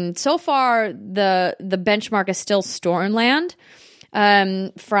 I mean, so far the benchmark is still Stormland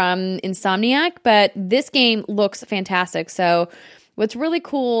from Insomniac, but this game looks fantastic. So what's really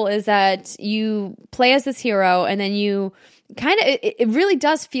cool is that you play as this hero, and then you kind of it really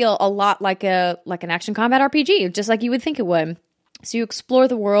does feel a lot like an action combat RPG, just like you would think it would. So you explore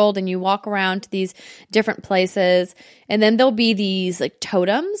the world and you walk around to these different places, and then there'll be these like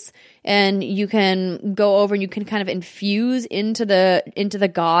totems, and you can go over and you can kind of infuse into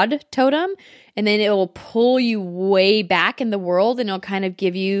the god totem, and then it will pull you way back in the world, and it'll kind of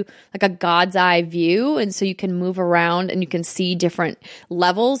give you like a god's eye view, and so you can move around and you can see different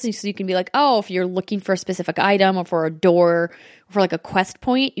levels, and so you can be like, oh, if you're looking for a specific item or for a door or for like a quest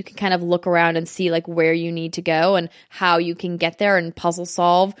point, you can kind of look around and see like where you need to go and how you can get there and puzzle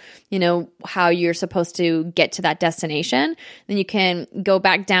solve, how you're supposed to get to that destination. Then you can go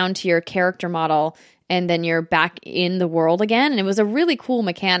back down to your character model, and then you're back in the world again. And it was a really cool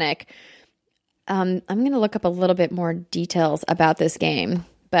mechanic. I'm going to look up a little bit more details about this game,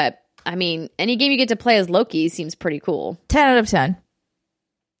 but I mean, any game you get to play as Loki seems pretty cool. 10 out of 10.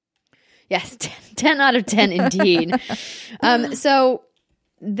 Yes, 10 out of 10 indeed. So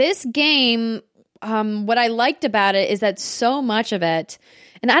this game, what I liked about it is that so much of it,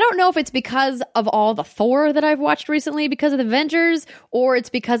 and I don't know if it's because of all the Thor that I've watched recently because of the Avengers, or it's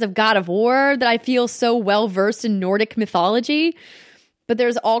because of God of War that I feel so well versed in Nordic mythology. But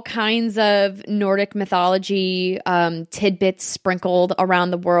there's all kinds of Nordic mythology tidbits sprinkled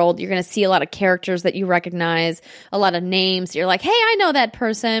around the world. You're going to see a lot of characters that you recognize, a lot of names. You're like, hey, I know that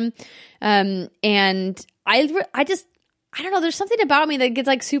person. And I don't know. There's something about me that gets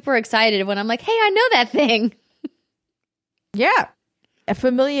like super excited when I'm like, hey, I know that thing. Yeah. A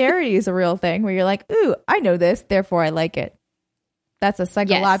familiarity is a real thing where you're like, ooh, I know this, therefore I like it. That's a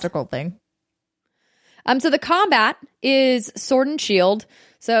psychological thing. So the combat is sword and shield.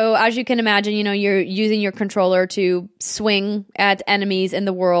 So as you can imagine, you're using your controller to swing at enemies in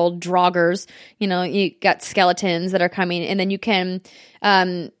the world, draugrs. You got skeletons that are coming, and then you can,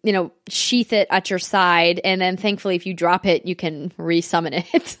 sheath it at your side. And then thankfully, if you drop it, you can resummon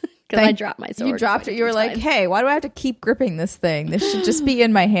it. Because I dropped my sword. You dropped it. You were like, hey, why do I have to keep gripping this thing? This should just be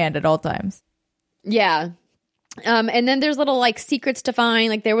in my hand at all times. Yeah. And then there's little like secrets to find.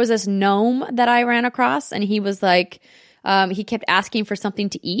 Like there was this gnome that I ran across, and he was like, he kept asking for something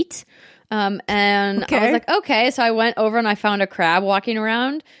to eat. And I was like, okay. So I went over and I found a crab walking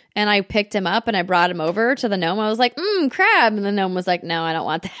around, and I picked him up and I brought him over to the gnome. I was like, crab. And the gnome was like, no, I don't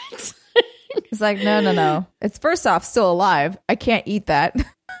want that. It's like, no. It's first off still alive. I can't eat that.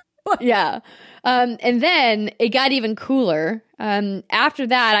 Yeah. And then it got even cooler. After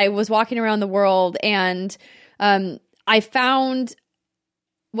that, I was walking around the world, and I found,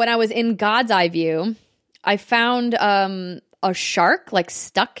 when I was in God's eye view, I found a shark like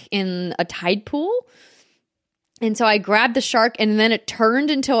stuck in a tide pool. And so I grabbed the shark, and then it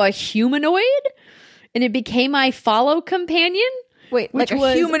turned into a humanoid, and it became my follow companion. Wait, like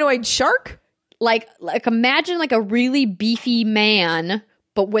a humanoid shark? Like imagine like a really beefy man,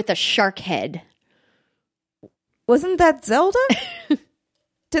 but with a shark head. Wasn't that Zelda?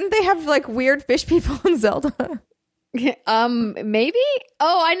 Didn't they have like weird fish people in Zelda? Maybe.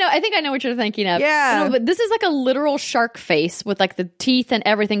 Oh, I know. I think I know what you're thinking of. Yeah, no, but this is like a literal shark face with like the teeth and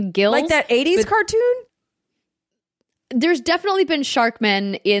everything, gills, like that 80s cartoon. There's definitely been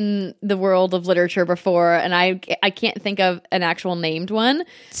sharkmen in the world of literature before, and I can't think of an actual named one.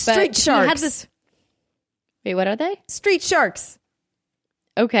 Street sharks. Wait, what are they? Street sharks.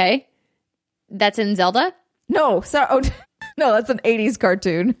 Okay, that's in Zelda. No, sorry. Oh, no, that's an 80s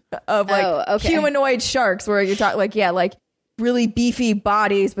cartoon of like humanoid sharks where you're talking like, yeah, like really beefy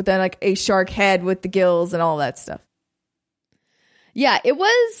bodies, but then like a shark head with the gills and all that stuff. Yeah, it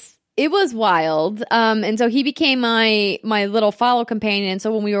was wild. And so he became my little follow companion. And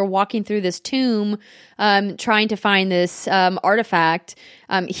so when we were walking through this tomb, trying to find this artifact,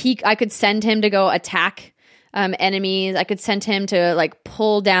 I could send him to go attack enemies. I could send him to like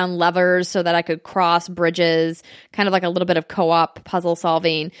pull down levers so that I could cross bridges, kind of like a little bit of co-op puzzle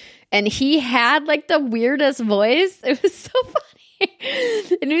solving. And he had like the weirdest voice. It was so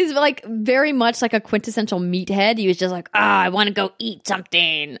funny. And he was like very much like a quintessential meathead. He was just like, I want to go eat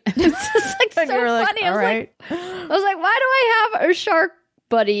something. It's just like so funny. Like, all right. I was like, why do I have a shark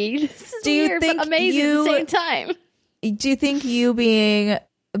buddy? This is weird, but amazing at the same time. Do you think you being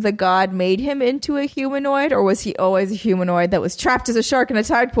the god made him into a humanoid, or was he always a humanoid that was trapped as a shark in a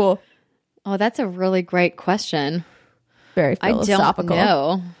tide pool? Oh, that's a really great question. Very philosophical.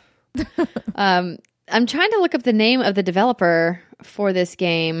 I don't know. I'm trying to look up the name of the developer for this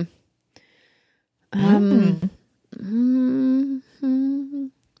game.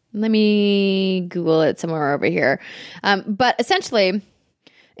 Let me Google it somewhere over here. But essentially,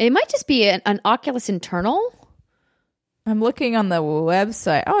 it might just be an Oculus internal. I'm looking on the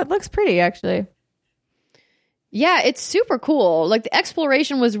website. Oh, it looks pretty, actually. Yeah, it's super cool. Like, the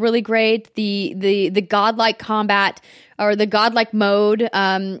exploration was really great. The godlike combat, or the godlike mode,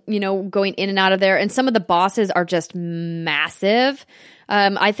 going in and out of there. And some of the bosses are just massive.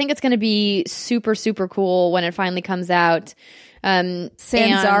 I think it's going to be super, super cool when it finally comes out.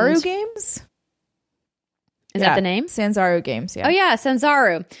 Sanzaru Games? Is that the name? Sanzaru Games, yeah. Oh, yeah,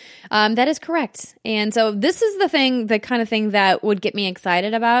 Sanzaru. That is correct. And so this is the kind of thing that would get me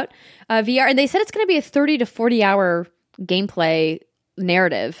excited about VR. And they said it's going to be a 30 to 40 hour gameplay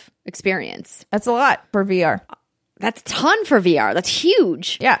narrative experience. That's a lot for VR. That's a ton for VR. That's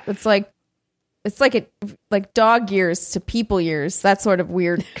huge. Yeah, it's like dog years to people years. That sort of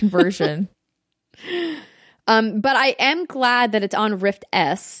weird conversion. But I am glad that it's on Rift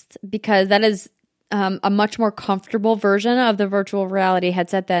S, because that is a much more comfortable version of the virtual reality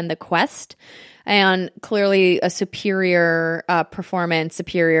headset than the Quest, and clearly a superior performance,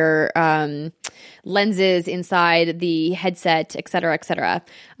 superior lenses inside the headset, et cetera, et cetera.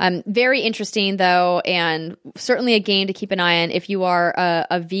 Very interesting, though, and certainly a game to keep an eye on if you are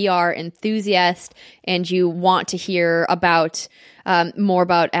a VR enthusiast and you want to hear about more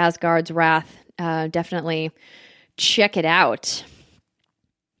about Asgard's Wrath. Definitely check it out.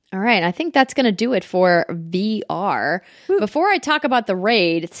 All right, I think that's going to do it for VR. Ooh. Before I talk about the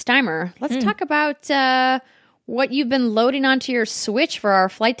raid, Steimer, let's talk about what you've been loading onto your Switch for our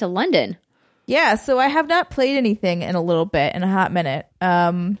flight to London. Yeah, so I have not played anything in a little bit, in a hot minute.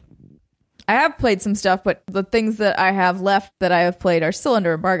 I have played some stuff, but the things that I have left that I have played are still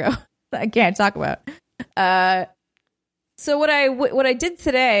under embargo. I can't talk about. So what I did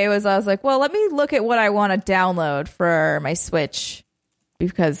today was I was like, well, let me look at what I want to download for my Switch,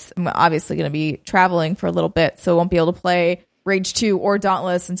 because I'm obviously going to be traveling for a little bit, so I won't be able to play Rage 2 or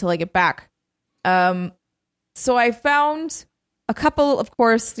Dauntless until I get back. So I found a couple, of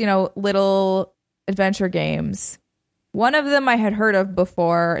course, little adventure games. One of them I had heard of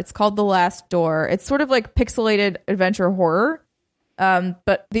before. It's called The Last Door. It's sort of like pixelated adventure horror.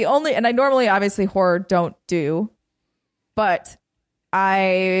 But and I normally, obviously, horror don't do. But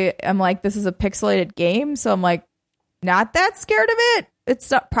I am like, this is a pixelated game, so I'm like, not that scared of it.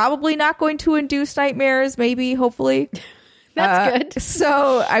 It's probably not going to induce nightmares, maybe, hopefully. That's good.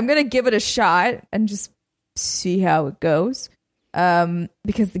 So I'm going to give it a shot and just see how it goes.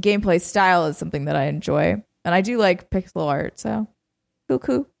 Because the gameplay style is something that I enjoy. And I do like pixel art, so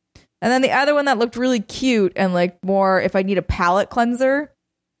cool. And then the other one that looked really cute and like more if I need a palate cleanser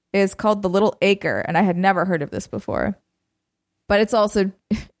is called The Little Acre. And I had never heard of this before. But it's also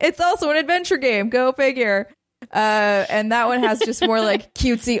an adventure game. Go figure. And that one has just more like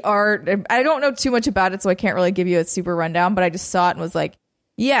cutesy art. I don't know too much about it, so I can't really give you a super rundown, but I just saw it and was like,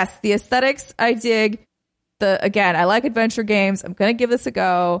 yes, the aesthetics I dig. Again, I like adventure games. I'm going to give this a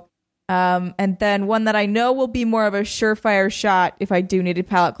go. And then one that I know will be more of a surefire shot if I do need a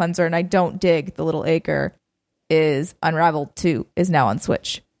palate cleanser and I don't dig The Little Acre is Unraveled 2 is now on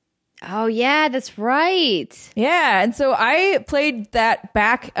Switch. Oh, yeah, that's right. Yeah, and so I played that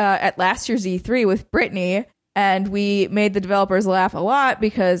back at last year's E3 with Brittany, and we made the developers laugh a lot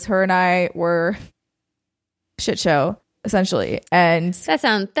because her and I were shit show, essentially. And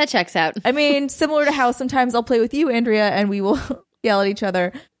that checks out. I mean, similar to how sometimes I'll play with you, Andrea, and we will yell at each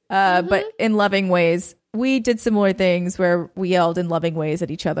other, but in loving ways. We did similar things where we yelled in loving ways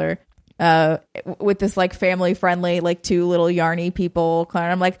at each other with this like family-friendly, like two little yarny people.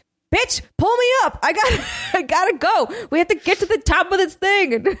 I'm like, bitch, pull me up. I gotta go. We have to get to the top of this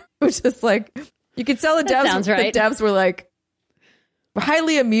thing. And it was just like, you could tell the devs were like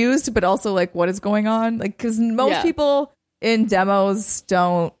highly amused, but also like, what is going on? Like, because most people in demos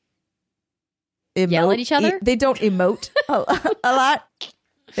don't yell at each other. They don't emote a lot.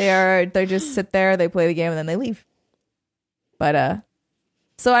 They just sit there, they play the game, and then they leave. But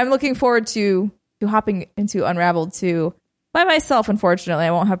so I'm looking forward to hopping into Unraveled 2 by myself. Unfortunately,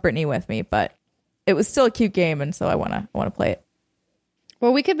 I won't have Brittany with me, but it was still a cute game, and so I wanna play it.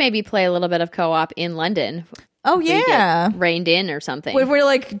 Well, we could maybe play a little bit of co-op in London. Oh yeah, reined in or something. When we're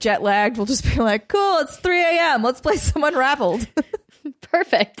like jet lagged, we'll just be like, "Cool, it's 3 a.m. Let's play some Unraveled."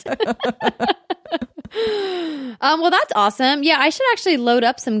 Perfect. Well, that's awesome. Yeah, I should actually load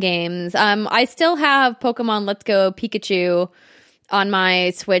up some games. I still have Pokemon Let's Go Pikachu on my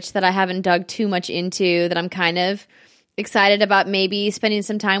Switch that I haven't dug too much into, that I'm kind of excited about maybe spending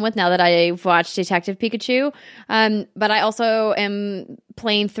some time with now that I've watched Detective Pikachu. But I also am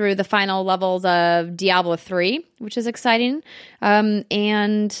playing through the final levels of Diablo 3, which is exciting.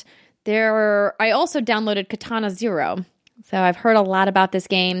 And I also downloaded Katana Zero. So I've heard a lot about this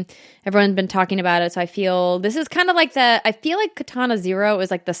game. Everyone's been talking about it. So I feel this is kind of like I feel like Katana Zero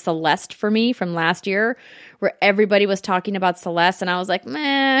is like the Celeste for me from last year, where everybody was talking about Celeste. And I was like,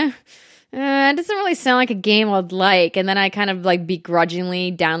 meh. It doesn't really sound like a game I'd like. And then I kind of like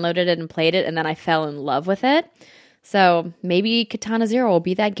begrudgingly downloaded it and played it, and then I fell in love with it. So maybe Katana Zero will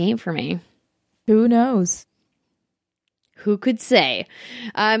be that game for me. Who knows? Who could say?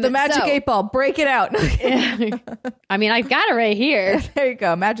 The Magic 8 Ball, break it out. I mean, I've got it right here. There you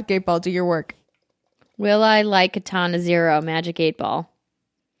go. Magic 8 Ball, do your work. Will I like Katana Zero, Magic 8 Ball?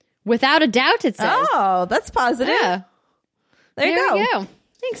 Without a doubt, it says. Oh, that's positive. Yeah. There you go.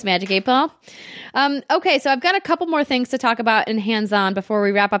 Thanks, Magic 8 Ball. Okay, so I've got a couple more things to talk about in hands-on before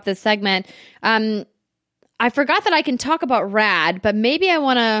we wrap up this segment. I forgot that I can talk about Rad, but maybe I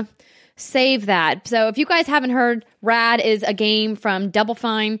want to save that. So if you guys haven't heard, Rad is a game from Double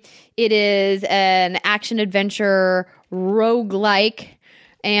Fine. It is an action-adventure roguelike,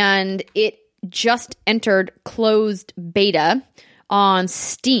 and it just entered closed beta on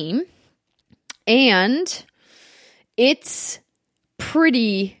Steam. And it's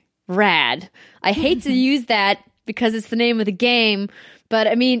pretty rad. I hate to use that because it's the name of the game, but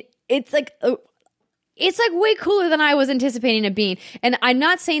I mean, it's like way cooler than I was anticipating it being. And I'm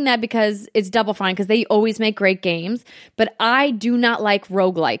not saying that because it's Double Fine, because they always make great games, but I do not like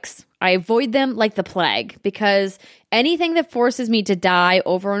roguelikes. I avoid them like the plague, because anything that forces me to die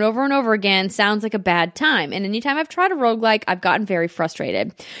over and over and over again sounds like a bad time. And anytime I've tried a roguelike, I've gotten very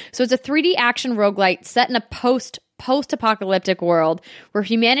frustrated. So it's a 3D action roguelike set in a post-apocalyptic world where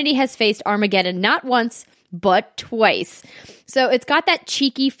humanity has faced Armageddon not once, but twice. So it's got that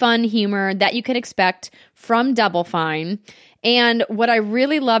cheeky, fun humor that you could expect from Double Fine. And what I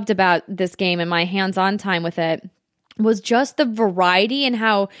really loved about this game and my hands-on time with it was just the variety and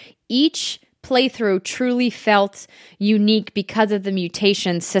how each playthrough truly felt unique because of the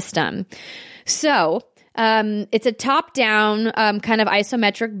mutation system. So it's a top-down kind of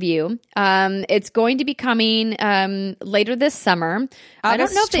isometric view. It's going to be coming later this summer. I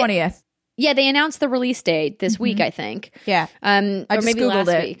don't know if 20th. Yeah, they announced the release date this week, I think. Yeah. I just maybe Googled last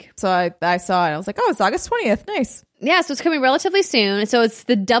it. week. So I saw it. I was like, oh, it's August 20th. Nice. Yeah, so it's coming relatively soon. So it's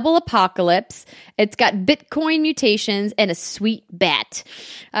the double apocalypse. It's got Bitcoin mutations and a sweet bat.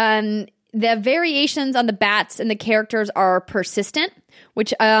 The variations on the bats and the characters are persistent,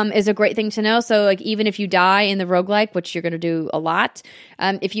 which is a great thing to know. So like even if you die in the roguelike, which you're going to do a lot,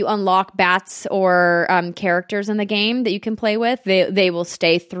 if you unlock bats or characters in the game that you can play with, they will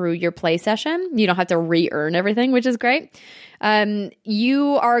stay through your play session. You don't have to re-earn everything, which is great.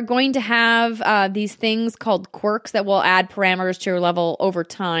 You are going to have these things called quirks that will add parameters to your level over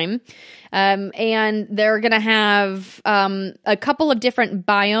time. And they're going to have a couple of different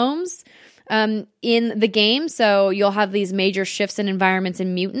biomes in the game. So you'll have these major shifts in environments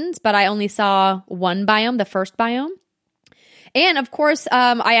and mutants, but I only saw one biome, the first biome. And of course,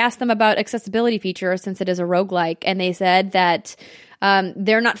 I asked them about accessibility features since it is a roguelike, and they said that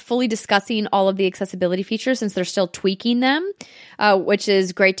they're not fully discussing all of the accessibility features since they're still tweaking them, which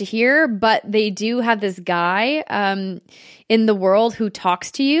is great to hear. But they do have this guy in the world who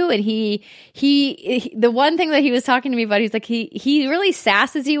talks to you, and he the one thing that he was talking to me about, he's like he really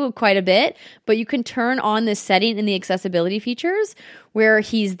sasses you quite a bit, but you can turn on this setting in the accessibility features where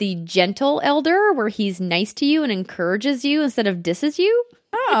he's the gentle elder, where he's nice to you and encourages you instead of disses you.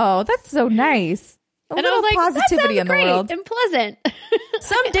 Oh, that's so nice. A and little I was like, positivity that in the great world. and pleasant.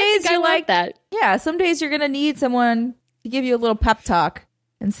 Some days I like that. Yeah, some days you're going to need someone to give you a little pep talk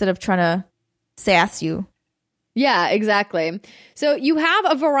instead of trying to sass you. Yeah, exactly. So you have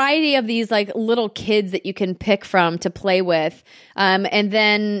a variety of these like little kids that you can pick from to play with. And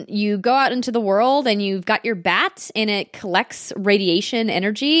then you go out into the world and you've got your bat and it collects radiation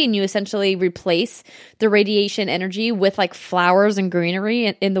energy, and you essentially replace the radiation energy with like flowers and greenery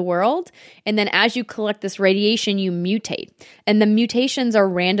in the world. And then as you collect this radiation, you mutate, and the mutations are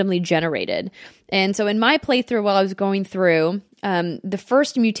randomly generated. And so in my playthrough, while I was going through, the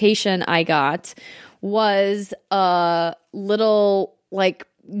first mutation I got was a little like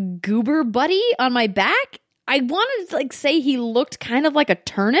goober buddy on my back. I wanted to like say he looked kind of like a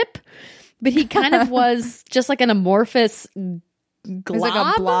turnip, but he kind of was just like an amorphous glob. There's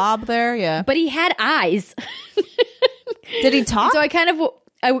like a blob there, yeah. But he had eyes. Did he talk? So I kind of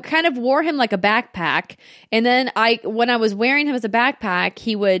I kind of wore him like a backpack, and then when I was wearing him as a backpack,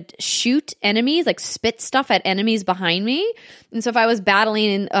 he would shoot enemies, like spit stuff at enemies behind me. And so if I was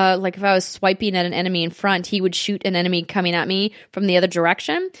battling, like if I was swiping at an enemy in front, he would shoot an enemy coming at me from the other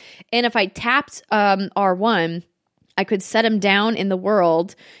direction. And if I tapped R1, I could set him down in the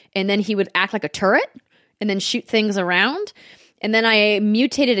world, and then he would act like a turret and then shoot things around. And then I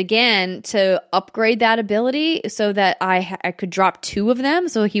mutated again to upgrade that ability so that I could drop 2 of them.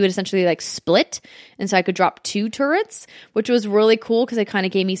 So he would essentially like split. And so I could drop 2 turrets, which was really cool because it kind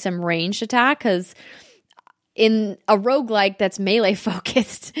of gave me some ranged attack. Because in a roguelike that's melee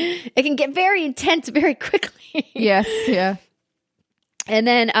focused, it can get very intense very quickly. Yes, yeah. And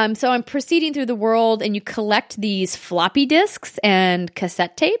then, so I'm proceeding through the world, and you collect these floppy disks and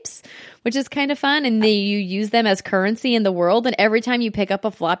cassette tapes, which is kind of fun. And you use them as currency in the world. And every time you pick up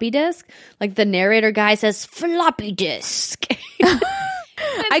a floppy disk, like the narrator guy says, floppy disk.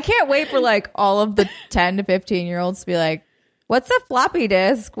 I can't wait for like all of the 10 to 15-year-olds to be like, what's a floppy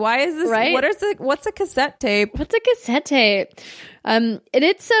disk? Why is this? Right? What's a cassette tape? What's a cassette tape? And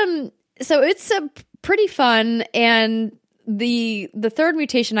it's, so it's pretty fun. And the third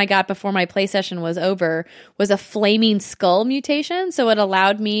mutation I got before my play session was over was a flaming skull mutation. So it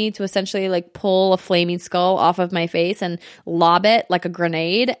allowed me to essentially like pull a flaming skull off of my face and lob it like a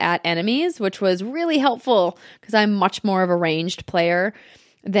grenade at enemies, which was really helpful because I'm much more of a ranged player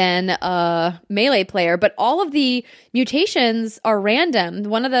than a melee player. But all of the mutations are random.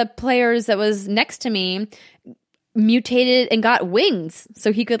 One of the players that was next to me mutated and got wings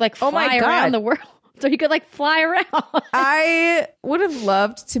so he could like fly around the world. So he could like fly around. I would have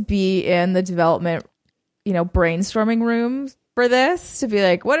loved to be in the development, brainstorming room for this, to be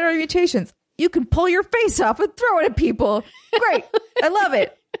like, what are mutations? You can pull your face off and throw it at people. Great. I love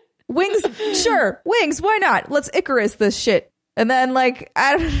it. Wings. Sure. Wings. Why not? Let's Icarus this shit. And then like,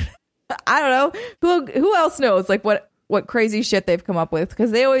 I don't know. Who else knows like what crazy shit they've come up with?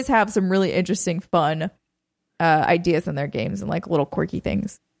 Because they always have some really interesting, fun ideas in their games and like little quirky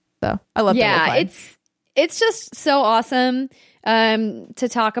things. So I love that. Yeah, it's just so awesome to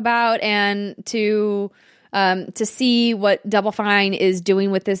talk about and to see what Double Fine is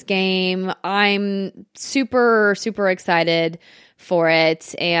doing with this game. I'm super, super excited for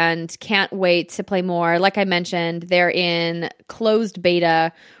it and can't wait to play more. Like I mentioned, they're in closed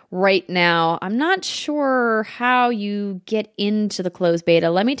beta right now. I'm not sure how you get into the closed beta.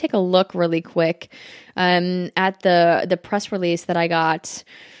 Let me take a look really quick at the press release that I got.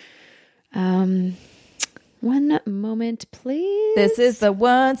 1 moment, please. This is the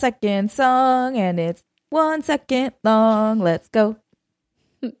 1 second song, and it's 1 second long. Let's go.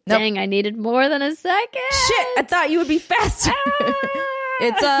 Dang, I needed more than a second. Shit, I thought you would be faster.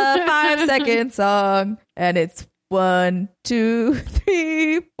 It's a 5-second song, and it's 1, 2,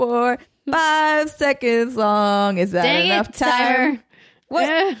 3, 4, 5 seconds long. Is that enough time? What?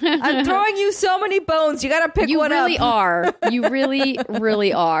 I'm throwing you so many bones. You got to pick one up. You really are. You really,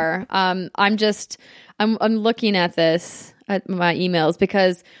 really are. I'm looking at this at my emails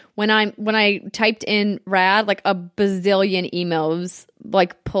because when I typed in rad, like a bazillion emails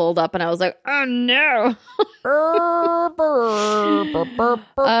like pulled up, and I was like, oh no.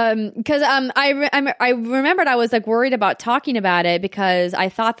 Because I remembered I was like worried about talking about it because I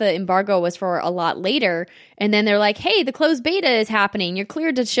thought the embargo was for a lot later, and then they're like, hey, the closed beta is happening, you're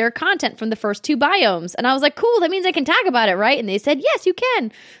cleared to share content from the first 2 biomes. And I was like, cool, that means I can talk about it, right? And they said, yes, you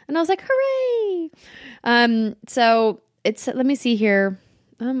can. And I was like, hooray. So it's, let me see here.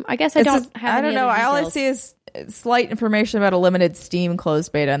 I guess I don't have. I don't know. All I see is slight information about a limited Steam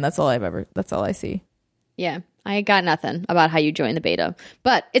closed beta, and that's all I see. Yeah, I got nothing about how you join the beta,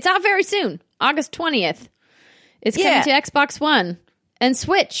 but it's out very soon, August 20th. It's coming to Xbox One and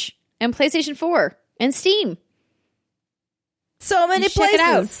Switch and PlayStation 4 and Steam. So many places. Check it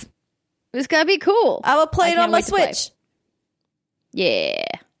out. It's gonna be cool. I will play it on my Switch. Yeah.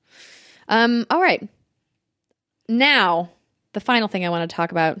 All right. Now, the final thing I want to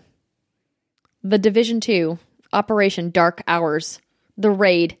talk about. The Division 2, Operation Dark Hours. The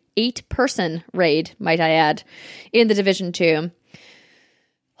raid. 8-person raid, might I add, in the Division 2.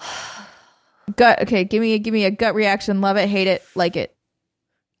 Gut. Okay, give me a gut reaction. Love it, hate it, like it.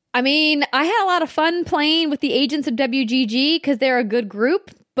 I mean, I had a lot of fun playing with the agents of WGG because they're a good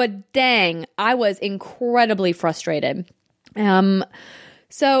group, but dang, I was incredibly frustrated.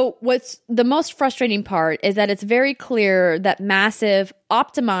 So what's the most frustrating part is that it's very clear that Massive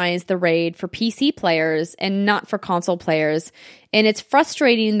optimized the raid for PC players and not for console players. And it's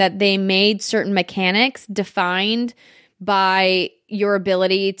frustrating that they made certain mechanics defined by your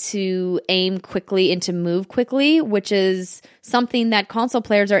ability to aim quickly and to move quickly, which is something that console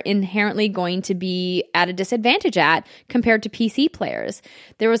players are inherently going to be at a disadvantage at compared to PC players.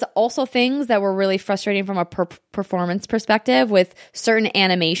 There was also things that were really frustrating from a performance perspective, with certain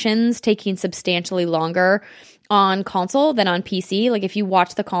animations taking substantially longer on console than on PC. Like if you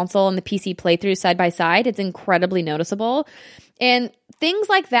watch the console and the PC playthrough side by side, it's incredibly noticeable. And things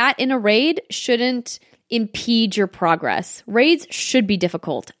like that in a raid shouldn't impede your progress. Raids should be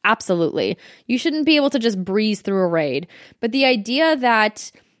difficult. Absolutely. You shouldn't be able to just breeze through a raid. But the idea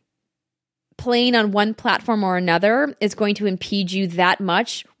that playing on one platform or another is going to impede you that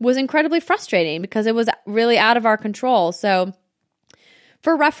much was incredibly frustrating because it was really out of our control. So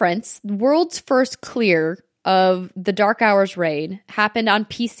for reference, the world's first clear of the Dark Hours raid happened on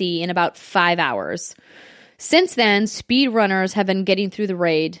PC in about 5 hours. Since then, speedrunners have been getting through the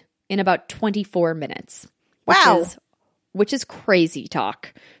raid in about 24 minutes. Wow. Which is crazy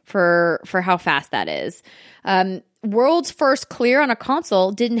talk for how fast that is. World's first clear on a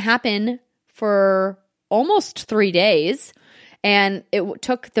console didn't happen for almost 3 days, and it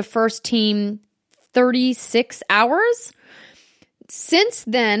took the first team 36 hours. Since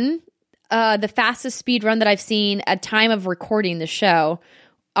then, the fastest speed run that I've seen at time of recording the show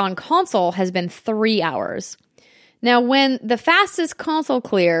on console has been 3 hours. Now, when the fastest console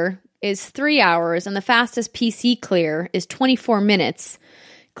clear is 3 hours and the fastest PC clear is 24 minutes,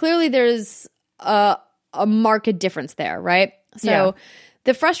 clearly there's a marked difference there, right? So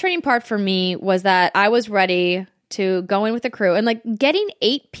the frustrating part for me was that I was ready to go in with the crew, and like getting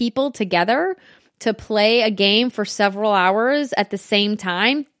 8 people together to play a game for several hours at the same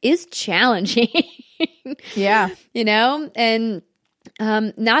time is challenging. Yeah. You know? And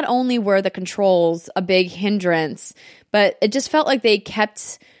not only were the controls a big hindrance, but it just felt like they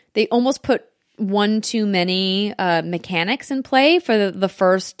almost put one too many mechanics in play for the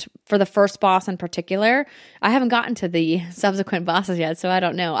first boss in particular. I haven't gotten to the subsequent bosses yet, so I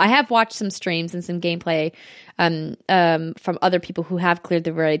don't know. I have watched some streams and some gameplay from other people who have cleared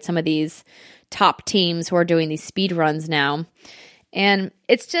the raid, some of these top teams who are doing these speed runs now. And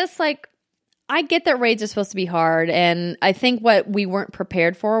it's just like, I get that raids are supposed to be hard, and I think what we weren't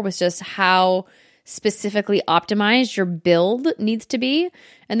prepared for was just how specifically optimized your build needs to be.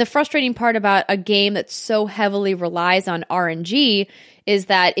 And the frustrating part about a game that so heavily relies on RNG is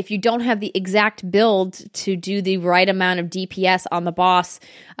that if you don't have the exact build to do the right amount of DPS on the boss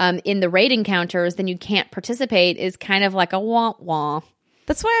in the raid encounters, then you can't participate, is kind of like a wah-wah.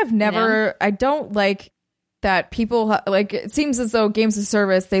 That's why I don't like that people, like, it seems as though games of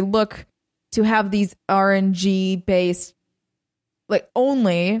service, they look to have these RNG based, like,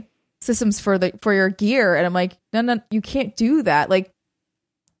 only systems for your gear. And I'm like, no, you can't do that. Like,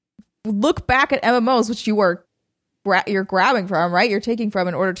 look back at MMOs, which you're grabbing from, right? You're taking from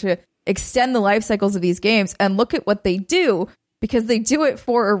in order to extend the life cycles of these games, and look at what they do, because they do it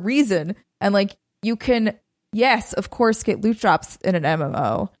for a reason. And like, you can, yes, of course, get loot drops in an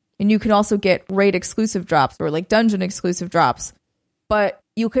MMO, and you can also get raid exclusive drops or like dungeon exclusive drops, but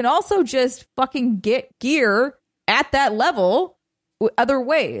you can also just fucking get gear at that level other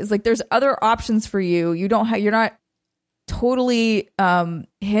ways. Like, there's other options for you. You're not totally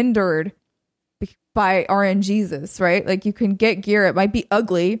hindered by RNGesus, right? Like, you can get gear. It might be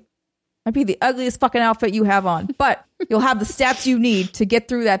ugly. Might be the ugliest fucking outfit you have on, but you'll have the stats you need to get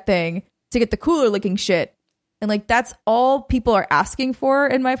through that thing, to get the cooler looking shit. And like, that's all people are asking for,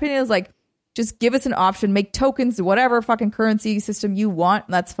 in my opinion, is like, just give us an option, make tokens, whatever fucking currency system you want,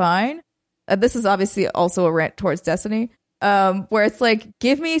 and that's fine. This is obviously also a rant towards Destiny, where it's like,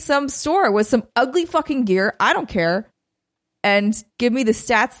 give me some store with some ugly fucking gear, I don't care, and give me the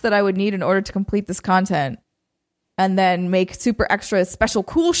stats that I would need in order to complete this content, and then make super extra special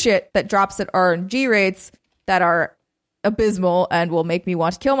cool shit that drops at RNG rates that are abysmal and will make me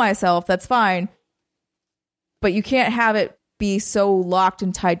want to kill myself. That's fine. But you can't have it be so locked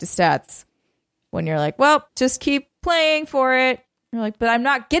and tied to stats when you're like, well, just keep playing for it. You're like, but I'm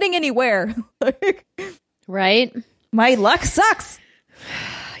not getting anywhere. Right? My luck sucks.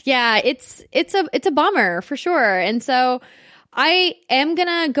 Yeah, it's a bummer for sure. And so I am going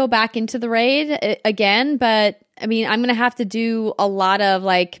to go back into the raid again, but I mean, I'm going to have to do a lot of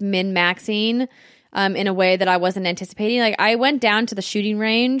like min-maxing in a way that I wasn't anticipating. Like, I went down to the shooting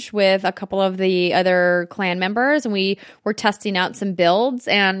range with a couple of the other clan members, and we were testing out some builds.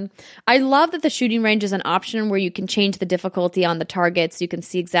 And I love that the shooting range is an option where you can change the difficulty on the targets. You can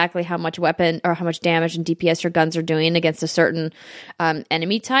see exactly how much weapon or how much damage and DPS your guns are doing against a certain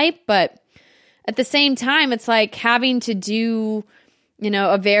enemy type. But at the same time, it's like having to do,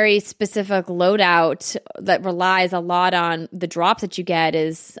 a very specific loadout that relies a lot on the drops that you get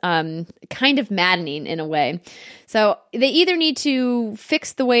is kind of maddening in a way. So they either need to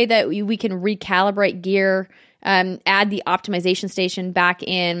fix the way that we can recalibrate gear, add the optimization station back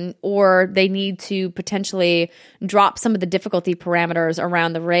in, or they need to potentially drop some of the difficulty parameters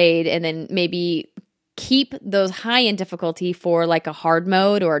around the raid and then maybe keep those high in difficulty for like a hard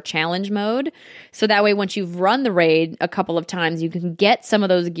mode or a challenge mode. So that way, once you've run the raid a couple of times, you can get some of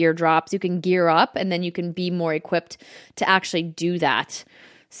those gear drops, you can gear up, and then you can be more equipped to actually do that.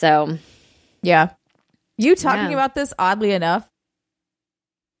 So, yeah. You talking about this, oddly enough,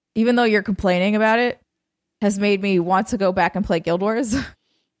 even though you're complaining about it, has made me want to go back and play Guild Wars.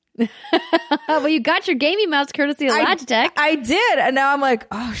 Well, you got your gaming mouse courtesy of Logitech. I did, and now I'm like,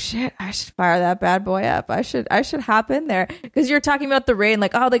 oh shit, I should fire that bad boy up. I should hop in there, because you're talking about the raid, and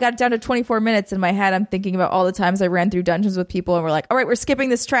like, oh, they got it down to 24 minutes. In my head, I'm thinking about all the times I ran through dungeons with people, and we're like, all right, we're skipping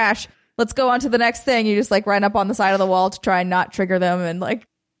this trash. Let's go on to the next thing. You just like run up on the side of the wall to try and not trigger them, and like,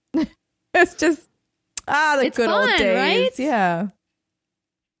 it's just it's good fun, old days, right? Yeah,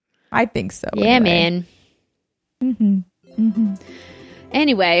 I think so. Yeah, anyway. Man.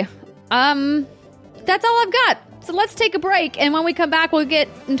 Anyway, that's all I've got. So let's take a break, and when we come back, we'll get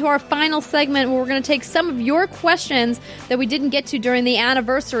into our final segment where we're going to take some of your questions that we didn't get to during the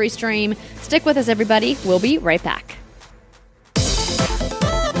anniversary stream. Stick with us, everybody. We'll be right back.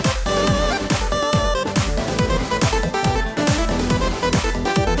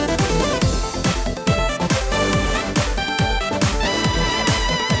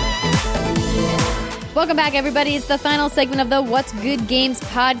 Welcome back, everybody. It's the final segment of the What's Good Games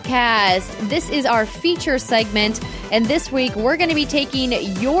podcast. This is our feature segment, and this week we're going to be taking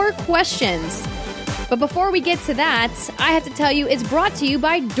your questions. But before we get to that, I have to tell you it's brought to you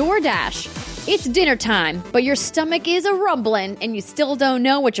by DoorDash. It's dinner time, but your stomach is a-rumbling, and you still don't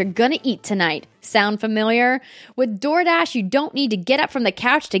know what you're going to eat tonight. Sound familiar? With DoorDash, you don't need to get up from the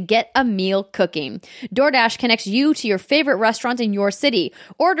couch to get a meal cooking. DoorDash connects you to your favorite restaurant in your city.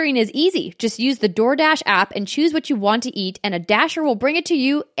 Ordering is easy. Just use the DoorDash app and choose what you want to eat, and a Dasher will bring it to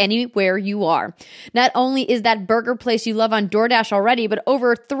you anywhere you are. Not only is that burger place you love on DoorDash already, but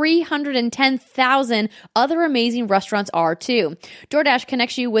over 310,000 other amazing restaurants are too. DoorDash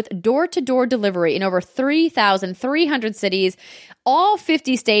connects you with door-to-door delivery in over 3,300 cities, all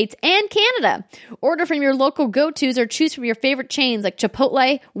 50 states, and Canada. Order from your local go-tos or choose from your favorite chains like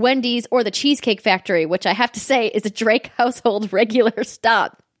Chipotle, Wendy's, or the Cheesecake Factory, which I have to say is a Drake household regular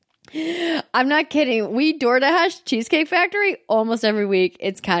stop. I'm not kidding. We DoorDash Cheesecake Factory almost every week.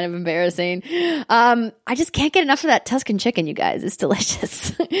 It's kind of embarrassing. I just can't get enough of that Tuscan chicken, you guys. It's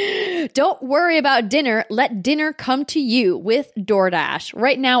delicious. Don't worry about dinner. Let dinner come to you with DoorDash.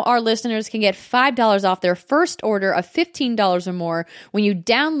 Right now, our listeners can get $5 off their first order of $15 or more when you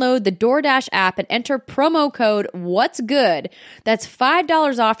download the DoorDash app and enter promo code What's Good. That's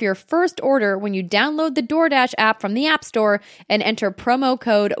 $5 off your first order when you download the DoorDash app from the App Store and enter promo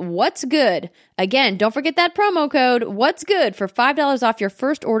code What's Good. Again, don't forget that promo code What's Good for $5 off your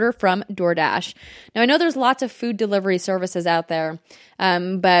first order from DoorDash. Now, I know there's lots of food delivery services out there,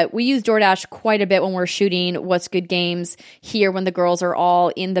 but we use DoorDash quite a bit when we're shooting What's Good games here when the girls are all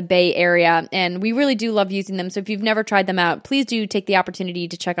in the Bay Area, and we really do love using them. So if you've never tried them out, please do take the opportunity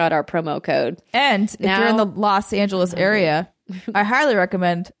to check out our promo code. And if you're in the Los Angeles area, I highly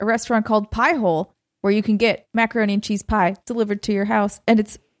recommend a restaurant called Pie Hole, where you can get macaroni and cheese pie delivered to your house, and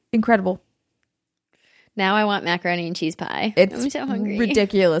it's incredible. Now I want macaroni and cheese pie. I'm so hungry.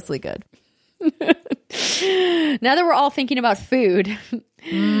 Ridiculously good. Now that we're all thinking about food,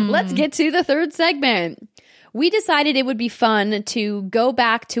 let's get to the third segment. We decided it would be fun to go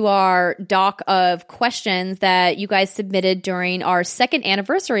back to our doc of questions that you guys submitted during our second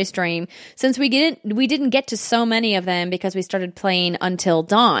anniversary stream, since we didn't get to so many of them because we started playing Until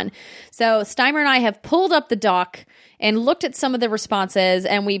Dawn. So Steimer and I have pulled up the doc and looked at some of the responses,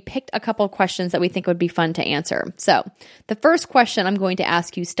 and we picked a couple of questions that we think would be fun to answer. So the first question I'm going to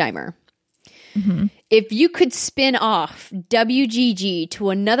ask you, Steimer. Mm-hmm. If you could spin off WGG to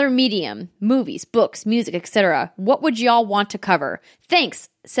another medium, movies, books, music, etc., what would y'all want to cover? Thanks,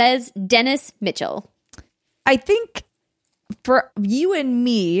 says Dennis Mitchell. I think for you and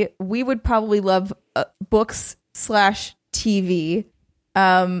me, we would probably love books/TV.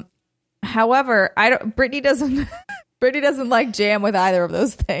 However, Brittany doesn't like jam with either of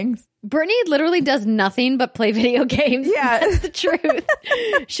those things. Brittany literally does nothing but play video games. Yeah. That's the truth.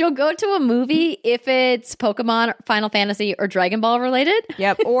 She'll go to a movie if it's Pokemon, Final Fantasy, or Dragon Ball related.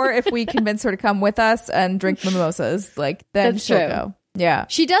 Yep. Or if we convince her to come with us and drink mimosas, then That's she'll true. go. Yeah.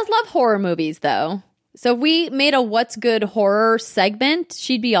 She does love horror movies, though. So if we made a What's Good horror segment,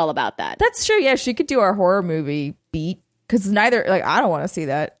 she'd be all about that. That's true. Yeah, she could do our horror movie beat because neither, like, I don't want to see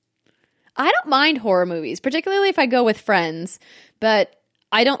that. I don't mind horror movies, particularly if I go with friends, but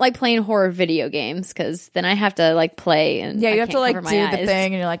I don't like playing horror video games because then I have to like play and you have to like do the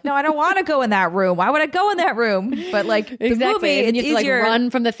thing and you're like, no, I don't want to go in that room. Why would I go in that room? But like exactly. The movie, and it's you have easier. to like run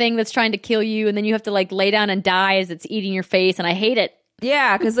from the thing that's trying to kill you, and then you have to like lay down and die as it's eating your face, and I hate it.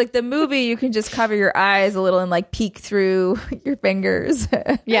 Yeah, because like the movie, you can just cover your eyes a little and like peek through your fingers.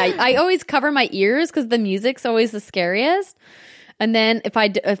 Yeah, I always cover my ears because the music's always the scariest. And then if I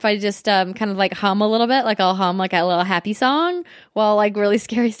just kind of like hum a little bit, like I'll hum like a little happy song while like really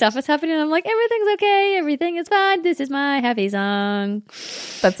scary stuff is happening. And I'm like, everything's okay. Everything is fine. This is my happy song.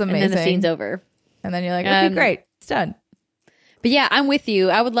 That's amazing. And then the scene's over. And then you're like, okay, great. It's done. But yeah, I'm with you.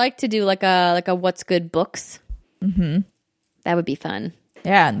 I would like to do like a What's Good books. Mm-hmm. That would be fun.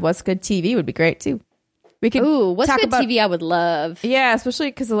 Yeah, and What's Good TV would be great too. We could What's Good TV I would love. Yeah, especially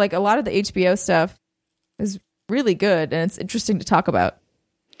because like a lot of the HBO stuff is really good and it's interesting to talk about.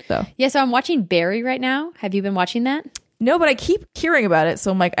 So I'm watching Barry right now. Have you been watching that? No, but I keep hearing about it,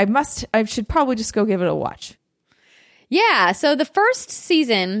 so I'm like, I should probably just go give it a watch. Yeah, so the first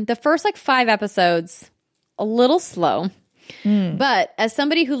season, the first like 5 episodes, a little slow. But as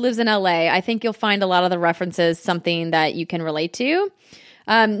somebody who lives in LA, I think you'll find a lot of the references something that you can relate to.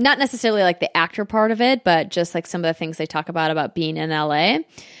 Not necessarily like the actor part of it, but just like some of the things they talk about being in LA.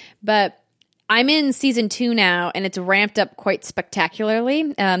 But I'm in season 2 now, and it's ramped up quite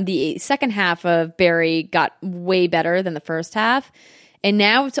spectacularly. The second half of Barry got way better than the first half. And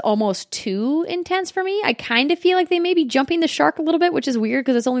now it's almost too intense for me. I kind of feel like they may be jumping the shark a little bit, which is weird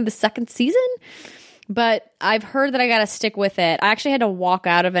because it's only the second season. But I've heard that I got to stick with it. I actually had to walk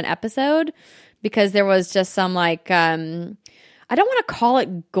out of an episode because there was just some like, I don't want to call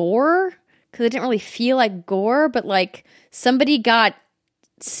it gore because it didn't really feel like gore, but like somebody got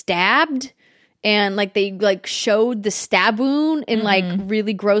stabbed and like they like showed the stab wound in like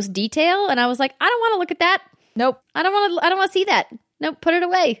really gross detail. And I was like, I don't want to look at that. Nope. I don't want to see that. Nope. Put it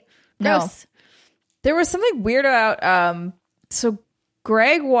away. Gross. No. There was something weird about, so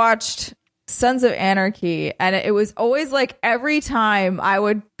Greg watched Sons of Anarchy, and it was always like every time I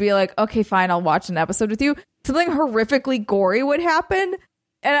would be like, okay, fine, I'll watch an episode with you, something horrifically gory would happen,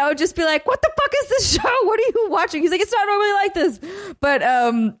 and I would just be like, what the fuck is this show? What are you watching? He's like, it's not normally like this. But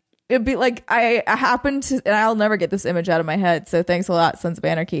it'd be like I happened to, and I'll never get this image out of my head, so thanks a lot, Sons of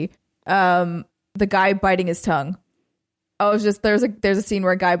Anarchy. The guy biting his tongue. I was just there's a scene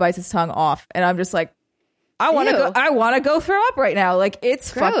where a guy bites his tongue off, and I'm just like, I want to go throw up right now. Like,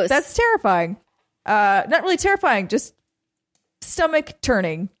 it's gross. That's terrifying. Not really terrifying, just stomach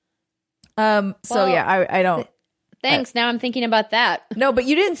turning. I don't. Thanks. Now I'm thinking about that. No, but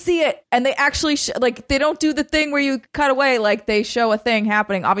you didn't see it, and they actually like they don't do the thing where you cut away. Like they show a thing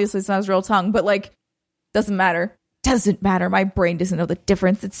happening. Obviously, it's not his real tongue, but like doesn't matter. Doesn't matter. My brain doesn't know the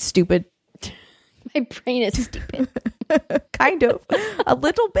difference. It's stupid. My brain is stupid. Kind of, a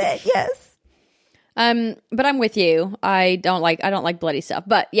little bit, yes. But I'm with you. I don't like bloody stuff.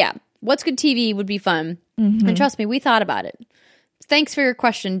 But yeah, What's Good TV would be fun. Mm-hmm. And trust me, we thought about it. Thanks for your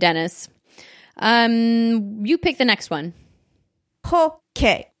question, Dennis. You pick the next one.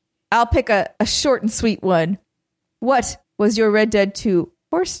 Okay. I'll pick a short and sweet one. What was your Red Dead 2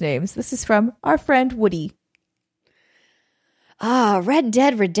 horse names? This is from our friend Woody. Red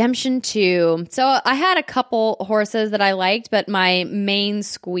Dead Redemption 2. So I had a couple horses that I liked, but my main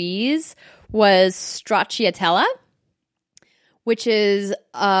squeeze was Stracciatella, which is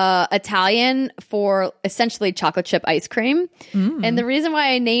Italian for essentially chocolate chip ice cream. And the reason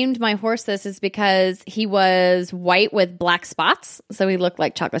why I named my horse this is because he was white with black spots, so he looked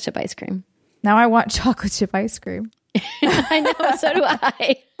like chocolate chip ice cream. Now I want chocolate chip ice cream. I know, so do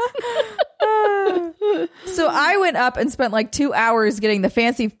I. So I went up and spent like 2 hours getting the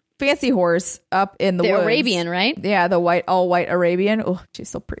fancy horse up in the woods. Arabian, right? Yeah, the all white Arabian. Oh, she's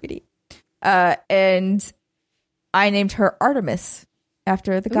so pretty. And I named her Artemis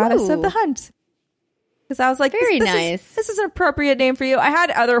after the goddess of the hunt. Because I was like, very nice. This is an appropriate name for you. I had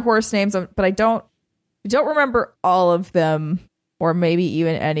other horse names, but I don't remember all of them, or maybe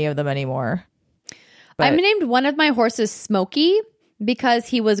even any of them anymore. But I named one of my horses Smokey because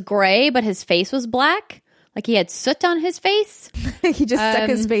he was gray, but his face was black. Like he had soot on his face. He just stuck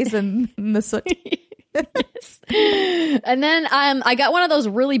his face in the soot. Yes. And then I got one of those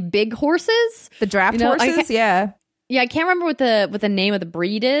really big horses. The draft horses? Yeah. Yeah, I can't remember what the name of the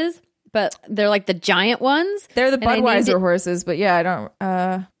breed is, but they're like the giant ones. They're the Budweiser horses, but yeah, I don't...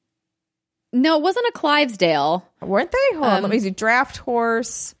 No, it wasn't a Clydesdale. Weren't they? Hold on, let me see. Draft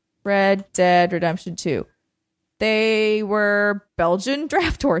horse. Red Dead Redemption 2. They were Belgian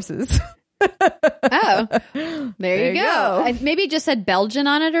draft horses. Oh, there you go. Maybe it just said Belgian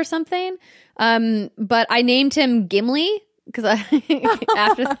on it or something. But I named him Gimli because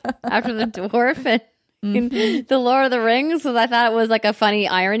after the dwarf and in the Lord of the Rings, so I thought it was like a funny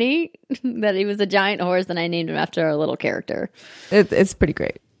irony that he was a giant horse, and I named him after a little character. It's pretty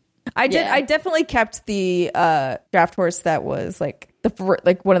great. I definitely kept the draft horse that was like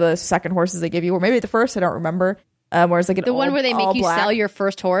one of the second horses they give you, or maybe the first. I don't remember. Whereas like the one where they make you sell your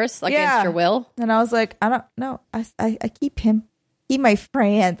first horse against your will. And I was like, I don't know. I keep him. He my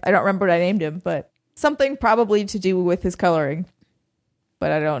friend. I don't remember what I named him, but something probably to do with his coloring.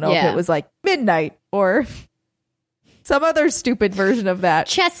 But I don't know if it was like Midnight or some other stupid version of that.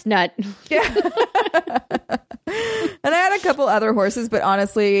 Chestnut. Yeah. And I had a couple other horses, but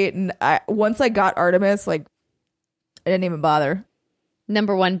honestly, once I got Artemis, like, I didn't even bother.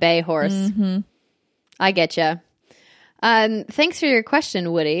 Number one bay horse. Mm-hmm. I get you. Thanks for your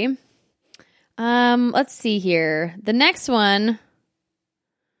question, Woody. Let's see here. The next one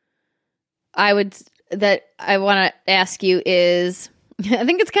I want to ask you is, I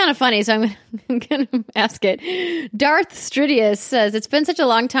think it's kind of funny, so I'm going to ask it. Darth Stridius says, it's been such a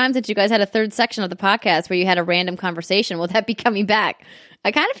long time since you guys had a third section of the podcast where you had a random conversation. Will that be coming back?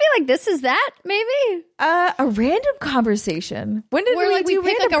 I kind of feel like this is that, maybe? A random conversation? When did we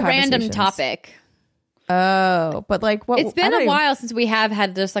pick like a random topic? Oh, but like what? It's been a while since we have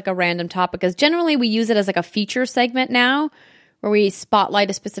had just like a random topic, because generally we use it as like a feature segment now where we spotlight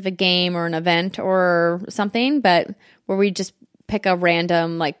a specific game or an event or something, but where we just pick a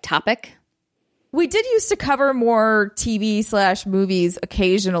random like topic. We did used to cover more TV/movies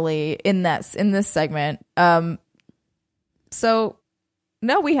occasionally in this segment. So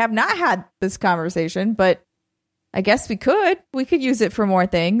no, we have not had this conversation, but I guess we could use it for more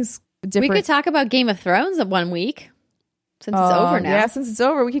things. We could talk about Game of Thrones 1 week since it's over now. Yeah, since it's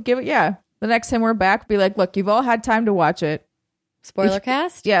over, we could give it. Yeah, the next time we're back, be like, look, you've all had time to watch it. Spoiler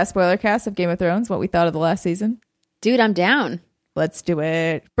cast. Yeah, spoiler cast of Game of Thrones. What we thought of the last season. Dude, I'm down. Let's do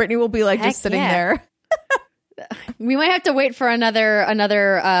it. Brittany will be like just sitting there. We might have to wait for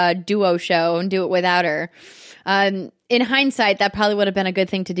another duo show and do it without her. In hindsight, that probably would have been a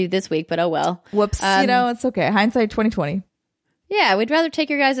good thing to do this week, but oh well. Whoops. It's okay. Hindsight 2020. Yeah, we'd rather take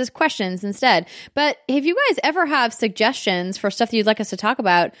your guys' questions instead. But if you guys ever have suggestions for stuff that you'd like us to talk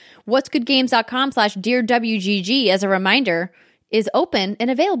about, whatsgoodgames.com/dearwgg, as a reminder, is open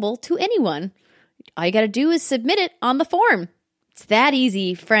and available to anyone. All you got to do is submit it on the form. It's that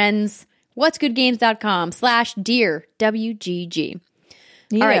easy, friends. whatsgoodgames.com/dearwgg.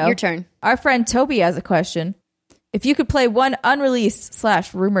 All right, your turn. Our friend Toby has a question. If you could play one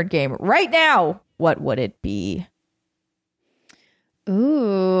unreleased/rumored game right now, what would it be?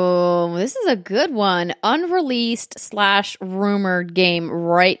 Ooh, this is a good one. Unreleased/rumored game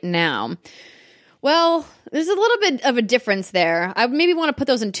right now. Well, there's a little bit of a difference there. I maybe want to put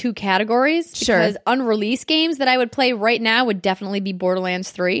those in two categories. Because unreleased games that I would play right now would definitely be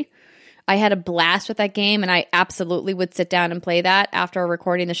Borderlands 3. I had a blast with that game, and I absolutely would sit down and play that after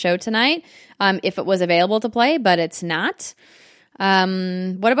recording the show tonight if it was available to play, but it's not.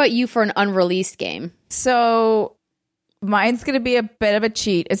 What about you for an unreleased game? So mine's going to be a bit of a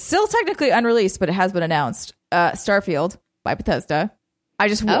cheat. It's still technically unreleased, but it has been announced. Starfield by Bethesda.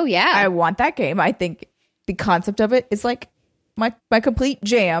 I want that game. I think the concept of it is like my complete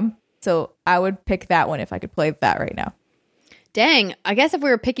jam. So I would pick that one if I could play that right now. Dang, I guess if we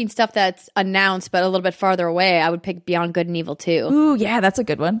were picking stuff that's announced but a little bit farther away, I would pick Beyond Good and Evil 2. Ooh, yeah, that's a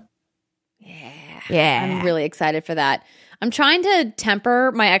good one. Yeah. I'm really excited for that. I'm trying to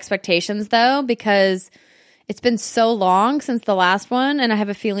temper my expectations, though, because it's been so long since the last one, and I have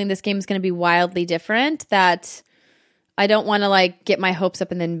a feeling this game is going to be wildly different that I don't want to like get my hopes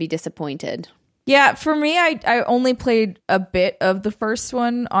up and then be disappointed. Yeah, for me, I only played a bit of the first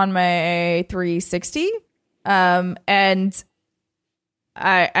one on my 360, and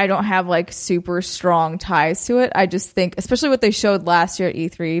I don't have like super strong ties to it. I just think, especially what they showed last year at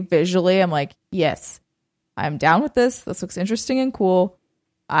E3 visually, I'm like, yes, I'm down with this. This looks interesting and cool.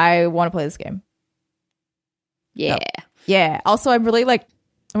 I want to play this game. Yeah. So, yeah. Also, I'm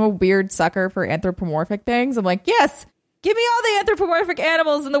a weird sucker for anthropomorphic things. I'm like, yes, give me all the anthropomorphic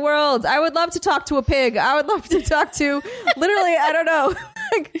animals in the world. I would love to talk to a pig. I would love to talk to literally, I don't know.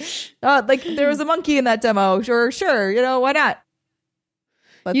 like there was a monkey in that demo. Sure. Why not?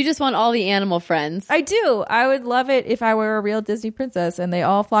 You just want all the animal friends. I do. I would love it if I were a real Disney princess and they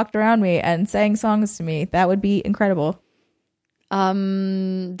all flocked around me and sang songs to me. That would be incredible.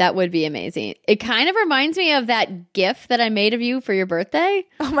 That would be amazing. It kind of reminds me of that GIF that I made of you for your birthday.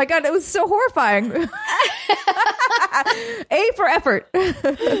 Oh my God, it was so horrifying. A for effort. But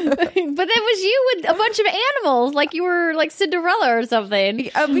it was you with a bunch of animals, like you were like Cinderella or something.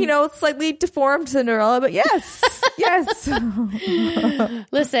 Slightly deformed Cinderella, but yes. Yes.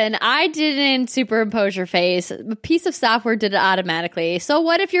 Listen, I didn't superimpose your face. A piece of software did it automatically. So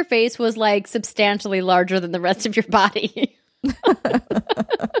what if your face was like substantially larger than the rest of your body?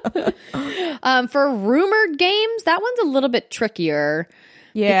 For rumored games, that one's a little bit trickier.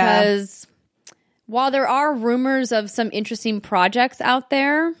 Yeah. Because while there are rumors of some interesting projects out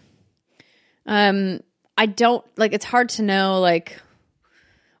there, I don't like. It's hard to know like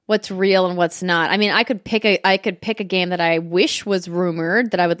what's real and what's not. I mean, I could pick a game that I wish was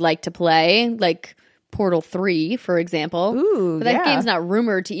rumored that I would like to play, like Portal 3, for example. Ooh, but that game's not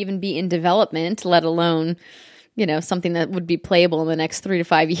rumored to even be in development, let alone, something that would be playable in the next 3 to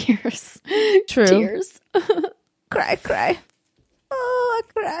 5 years. True. Tears. Cry. Oh,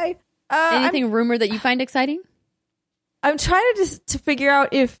 I cry. Anything rumored that you find exciting? I'm trying to figure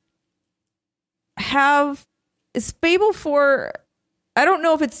out is Fable 4. I don't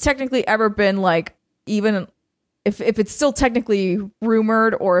know if it's technically ever been like, even if it's still technically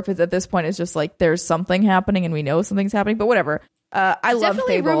rumored, or if it's at this point it's just like there's something happening and we know something's happening. But whatever. I love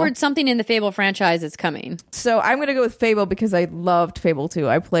definitely Fable. Rumored something in the Fable franchise is coming. So I'm gonna go with Fable because I loved Fable 2.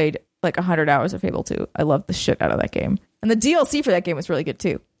 I played like 100 hours of Fable 2. I loved the shit out of that game, and the DLC for that game was really good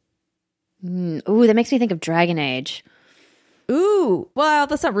too. Ooh, that makes me think of Dragon Age. Ooh, well,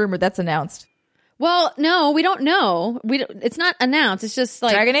 that's not rumored. That's announced. Well, no, we don't know. It's not announced. It's just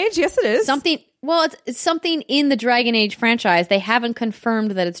like Dragon Age. Yes, it is something. Well, it's something in the Dragon Age franchise. They haven't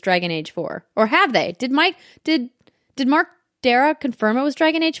confirmed that it's Dragon Age 4, or have they? Did Mark Dara confirm it was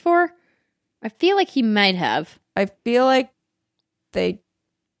Dragon Age 4? I feel like he might have. I feel like they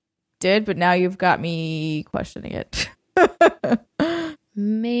did, but now you've got me questioning it.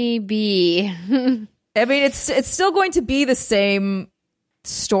 Maybe. I mean, it's still going to be the same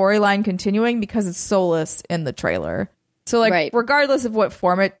storyline continuing because it's soulless in the trailer. So, like, right. Regardless of what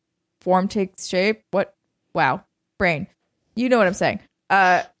form takes shape, wow, brain. You know what I'm saying.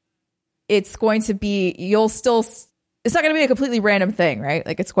 It's going to be, it's not going to be a completely random thing, right?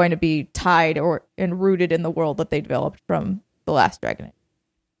 Like, it's going to be tied and rooted in the world that they developed from the last Dragon Age.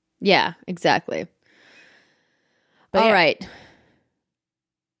 Yeah, exactly. But all right.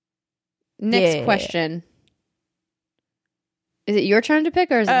 Next question. Is it your turn to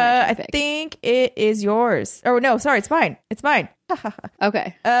pick, or is it my turn to pick? I think it is yours. Oh, no, sorry, it's mine. It's mine.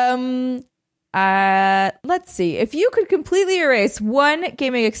 Okay. Let's see. If you could completely erase one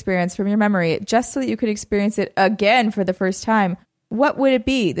gaming experience from your memory just so that you could experience it again for the first time, what would it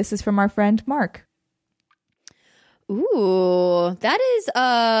be? This is from our friend Mark. Ooh, that is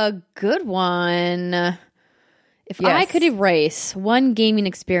a good one. If I could erase one gaming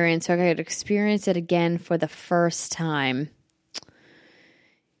experience so I could experience it again for the first time.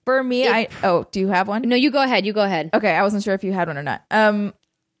 For me, do you have one? No, you go ahead. Okay, I wasn't sure if you had one or not.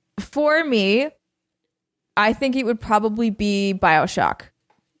 For me, I think it would probably be BioShock.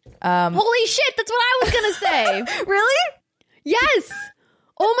 Holy shit, that's what I was going to say. Really? Yes.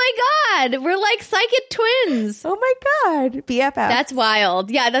 Oh my God. We're like psychic twins. Oh my God. BFF. That's wild.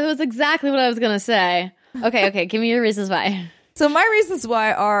 Yeah, that was exactly what I was going to say. Okay. Give me your reasons why. So my reasons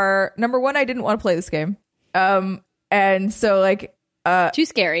why are, number one, I didn't want to play this game. And so like, too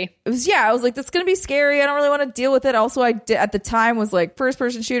scary. It was, I was like, that's gonna be scary. I don't really want to deal with it. Also, I did, at the time was like, first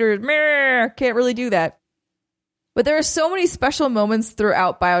person shooter, can't really do that. But there are so many special moments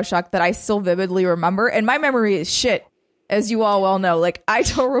throughout BioShock that I still vividly remember, and my memory is shit, as you all well know. Like, I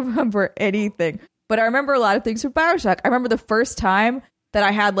don't remember anything, but I remember a lot of things from BioShock. I remember the first time that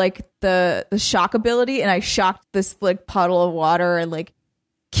I had like the shock ability, and I shocked this like puddle of water and like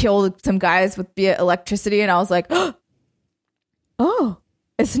killed some guys via electricity, and I was like, oh,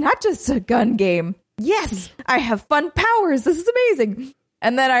 it's not just a gun game. Yes, I have fun powers. This is amazing.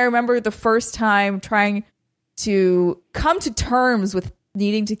 And then I remember the first time trying to come to terms with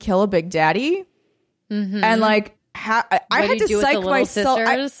needing to kill a Big Daddy. Mm-hmm. And like, I had to psych myself.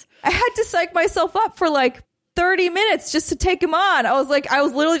 I had to psych myself up for like 30 minutes just to take him on. I was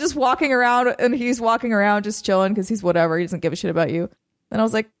literally just walking around, and he's walking around just chilling because he's whatever. He doesn't give a shit about you. And I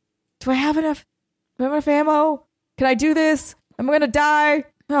was like, do I have enough ammo? Can I do this? I'm gonna die.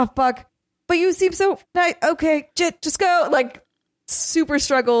 Oh, fuck. But you seem so nice. Okay, just go. Like, super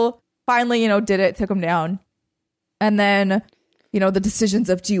struggle. Finally, did it. Took him down. And then, the decisions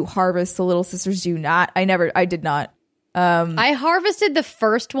of, do you harvest the little sisters? Do you not? I did not. I harvested the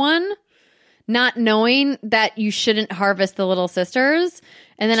first one, not knowing that you shouldn't harvest the little sisters.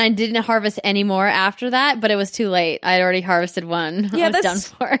 And then I didn't harvest any more after that, but it was too late. I had already harvested one. Yeah, I was done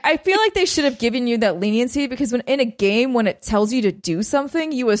for. I feel like they should have given you that leniency, because when in a game, when it tells you to do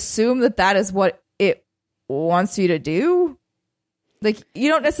something, you assume that that is what it wants you to do. Like, you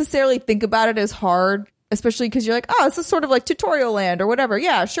don't necessarily think about it as hard, especially because you're like, oh, this is sort of like tutorial land or whatever.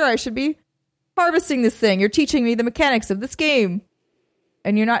 Yeah, sure, I should be harvesting this thing. You're teaching me the mechanics of this game.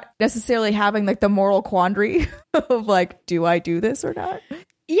 And you're not necessarily having like the moral quandary of like, do I do this or not?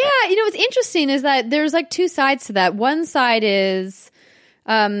 Yeah, what's interesting is that there's like two sides to that. One side is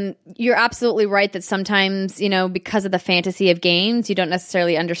you're absolutely right that sometimes, because of the fantasy of games, you don't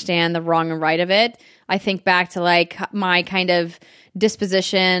necessarily understand the wrong and right of it. I think back to like my kind of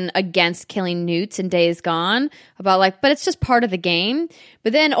disposition against killing newts in Days Gone, about like, but it's just part of the game.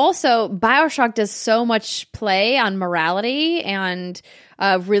 But then also BioShock does so much play on morality and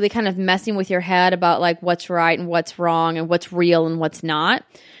really kind of messing with your head about like what's right and what's wrong and what's real and what's not,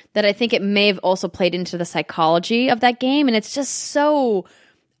 that I think it may have also played into the psychology of that game. And it's just so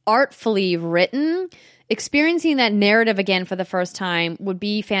artfully written. Experiencing that narrative again for the first time would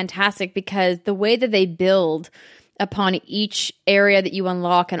be fantastic, because the way that they build upon each area that you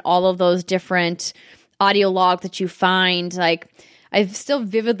unlock and all of those different audio logs that you find, like I still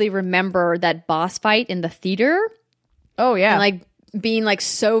vividly remember that boss fight in the theater. Oh yeah. And like being like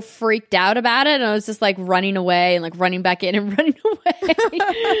so freaked out about it, and I was just like running away and like running back in and running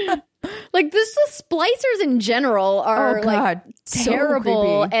away. Like the splicers in general are like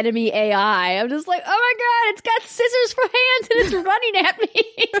terrible enemy AI. I'm just like, oh my god, it's got scissors for hands and it's running at me.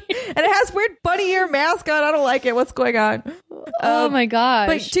 And it has weird bunny ear mask on. I don't like it. What's going on? Oh my gosh.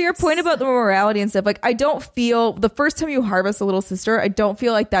 But to your point about the morality and stuff, like I don't feel the first time you harvest a little sister, I don't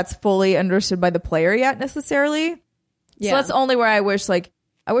feel like that's fully understood by the player yet necessarily. Yeah. So that's only where I wish there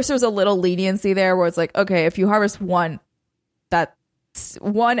was a little leniency there, where it's like, okay, if you harvest one, that's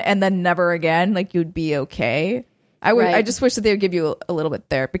one and then never again, like you'd be okay. I just wish that they would give you a little bit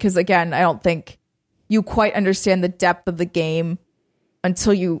there, because again, I don't think you quite understand the depth of the game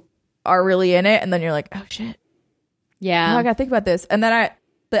until you are really in it, and then you're like, oh shit. Yeah. Oh, I gotta think about this. And then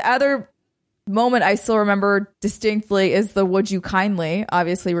the other moment I still remember distinctly is the "would you kindly"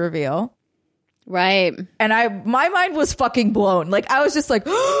 obviously reveal. Right. And my mind was fucking blown. Like I was just like,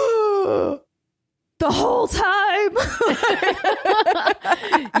 the whole time.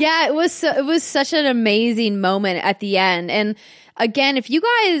 Yeah, it was such an amazing moment at the end. And again, if you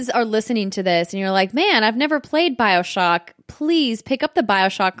guys are listening to this and you're like, man, I've never played BioShock, please pick up the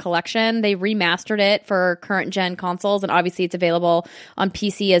BioShock collection. They remastered it for current gen consoles, and obviously it's available on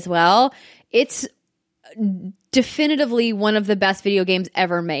PC as well. It's definitively one of the best video games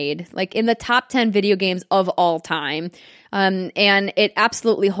ever made, like in the top 10 video games of all time. And it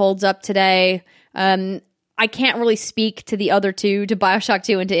absolutely holds up today. I can't really speak to the other two, to BioShock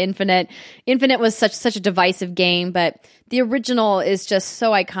 2 and to Infinite. Infinite was such a divisive game, but the original is just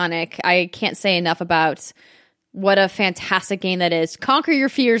so iconic. I can't say enough about what a fantastic game that is. Conquer your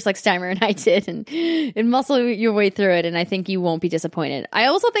fears like Steimer and I did, and muscle your way through it, and I think you won't be disappointed. I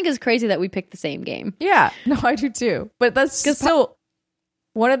also think it's crazy that we picked the same game. Yeah, no, I do too. But that's still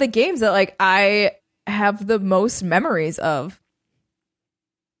one of the games that like I have the most memories of.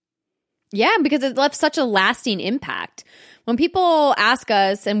 Yeah, because it left such a lasting impact. When people ask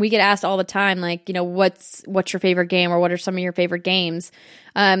us, and we get asked all the time, like, what's your favorite game, or what are some of your favorite games?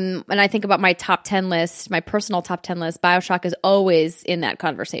 And I think about my top 10 list, my personal top 10 list, BioShock is always in that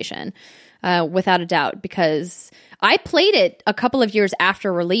conversation, without a doubt, because I played it a couple of years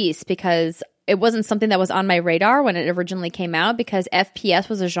after release, because it wasn't something that was on my radar when it originally came out, because FPS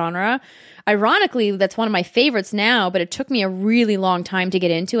was a genre. Ironically, that's one of my favorites now, but it took me a really long time to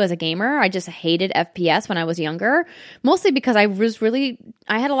get into as a gamer. I just hated FPS when I was younger, mostly because I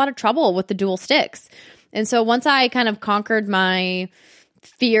had a lot of trouble with the dual sticks. And so once I kind of conquered my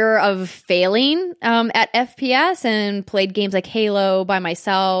fear of failing at FPS and played games like Halo by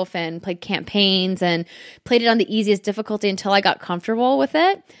myself and played campaigns and played it on the easiest difficulty until I got comfortable with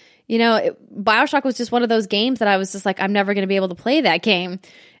it, BioShock was just one of those games that I was just like, I'm never going to be able to play that game.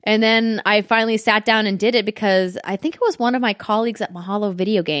 And then I finally sat down and did it, because I think it was one of my colleagues at Mahalo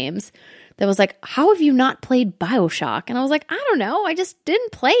Video Games that was like, how have you not played BioShock? And I was like, I don't know. I just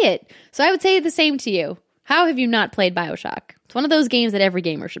didn't play it. So I would say the same to you. How have you not played BioShock? It's one of those games that every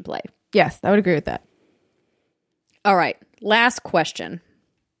gamer should play. Yes, I would agree with that. All right. Last question.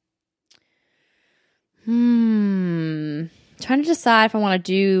 Trying to decide if I want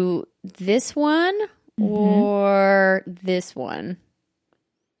to do this one or this one.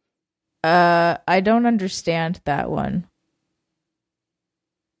 I don't understand that one.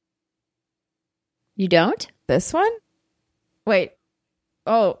 You don't? This one? Wait.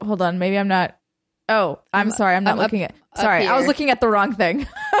 Oh, hold on. Maybe I'm not. Oh, I'm sorry. I'm not looking at. Sorry, I was looking at the wrong thing.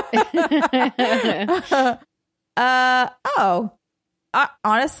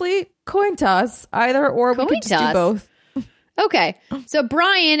 Honestly, coin toss. Either or. We could just do both. Okay. So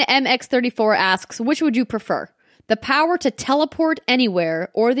Brian MX34 asks, which would you prefer? The power to teleport anywhere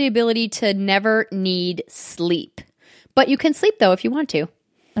or the ability to never need sleep? But you can sleep, though, if you want to.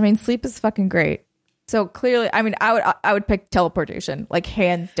 I mean, sleep is fucking great. So clearly, I mean, I would pick teleportation, like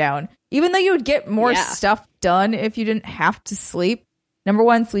hands down. Even though you would get more stuff done if you didn't have to sleep. Number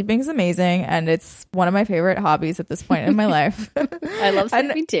one, sleeping is amazing, and it's one of my favorite hobbies at this point in my life. I love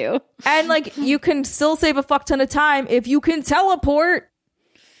sleeping too. And like, you can still save a fuck ton of time if you can teleport.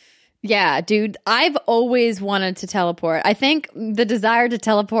 Yeah, dude, I've always wanted to teleport. I think the desire to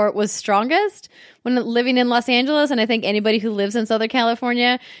teleport was strongest when living in Los Angeles, and I think anybody who lives in Southern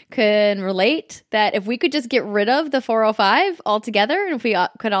California can relate that if we could just get rid of the 405 altogether, and if we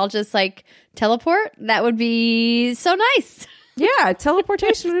could all just like teleport, that would be so nice. Yeah,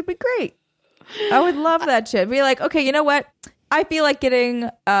 teleportation would be great. I would love that shit. Be like, okay, you know what? I feel like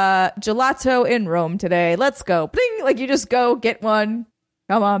getting gelato in Rome today. Let's go. Bling! Like, you just go get one.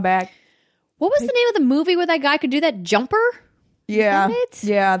 Come on back. What was the name of the movie where that guy could do that? Jumper? Yeah.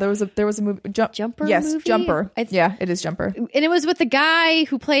 Yeah, there was a movie. Jumper Yes, movie? Jumper. Yeah, it is Jumper. And it was with the guy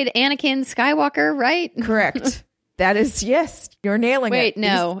who played Anakin Skywalker, right? Correct. That is, yes, you're nailing it. Wait,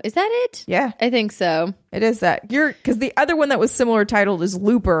 no. Is that it? Yeah. I think so. It is that. Because the other one that was similar titled is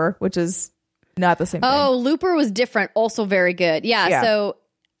Looper, which is not the same thing. Oh, Looper was different. Also very good. Yeah. So,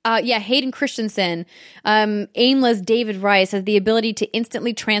 Hayden Christensen, aimless David Rice has the ability to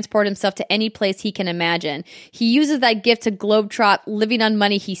instantly transport himself to any place he can imagine. He uses that gift to globetrot, living on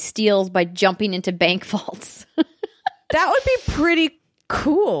money he steals by jumping into bank vaults. That would be pretty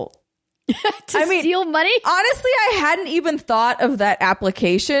cool. Steal money? Honestly, I hadn't even thought of that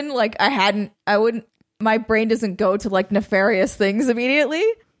application. Like, my brain doesn't go to like nefarious things immediately.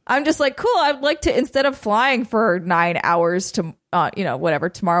 I'm just like, cool, I'd like to, instead of flying for 9 hours to,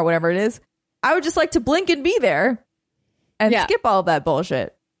 tomorrow, whatever it is, I would just like to blink and be there and skip all of that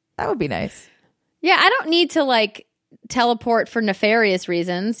bullshit. That would be nice. Yeah, I don't need to like teleport for nefarious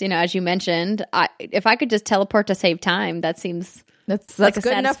reasons, as you mentioned. If I could just teleport to save time, that seems that's like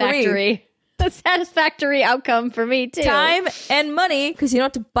good enough for me. A satisfactory outcome for me too. Time and money, because you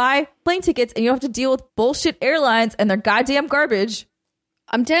don't have to buy plane tickets and you don't have to deal with bullshit airlines and their goddamn garbage.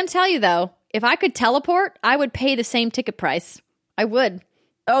 I'm going to tell you though, if I could teleport, I would pay the same ticket price. I would.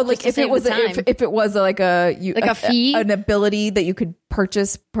 Oh, like if it was like a fee, an ability that you could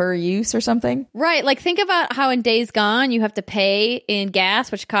purchase per use or something. Right. Like think about how in Days Gone you have to pay in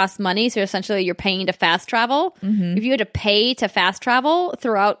gas, which costs money. So essentially you're paying to fast travel. Mm-hmm. If you had to pay to fast travel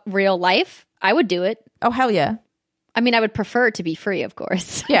throughout real life, I would do it. Oh, hell yeah. I mean, I would prefer it to be free, of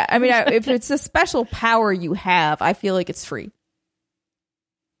course. Yeah. I mean, if it's a special power you have, I feel like it's free.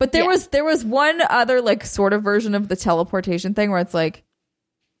 But there was one other like sort of version of the teleportation thing where it's like,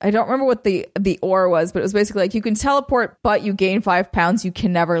 I don't remember what the or was, but it was basically like you can teleport, but you gain 5 pounds you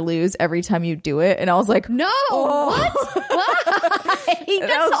can never lose every time you do it. And I was like, no, what? Why?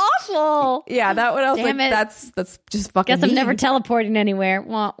 That's awful. Yeah, that one I was Damn like, it. that's just fucking. Guess I'm never teleporting anywhere.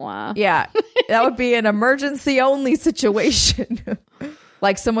 Wah wah. Yeah, that would be an emergency only situation.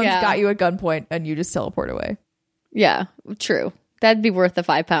 Like someone's got you at gunpoint and you just teleport away. Yeah, true. That'd be worth the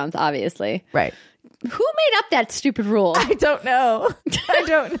 5 pounds, obviously. Right. Who made up that stupid rule? I don't know.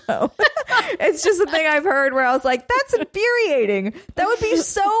 It's just a thing I've heard where I was like, that's infuriating. That would be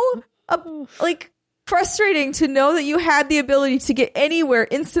so frustrating to know that you had the ability to get anywhere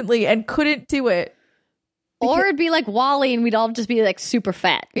instantly and couldn't do it. Or it'd be like Wall-E and we'd all just be like super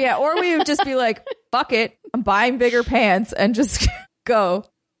fat. Yeah, or we would just be like, fuck it, I'm buying bigger pants and just go.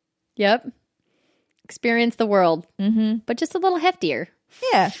 Yep. Experience the world. Mm-hmm. But just a little heftier.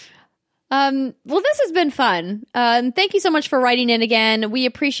 Yeah. Well, this has been fun. Thank you so much for writing in again. We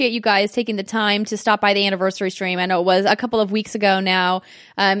appreciate you guys taking the time to stop by the anniversary stream. I know it was a couple of weeks ago now.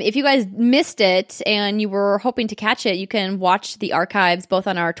 If you guys missed it and you were hoping to catch it, you can watch the archives both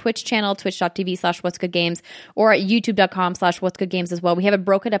on our Twitch channel, twitch.tv/whatsgoodgames, or at youtube.com/whatsgoodgames as well. We have it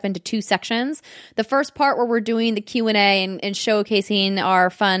broken up into 2 sections. The first part where we're doing the Q&A and showcasing our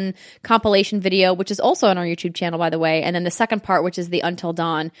fun compilation video, which is also on our YouTube channel, by the way. And then the second part, which is the Until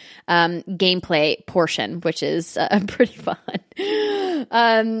Dawn. gameplay portion, which is pretty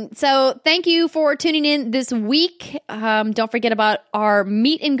fun. So thank you for tuning in this week. Don't forget about our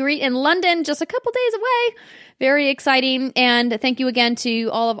meet and greet in London, just a couple days away. Very exciting. And thank you again to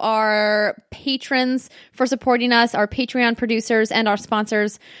all of our patrons for supporting us, our Patreon producers, and our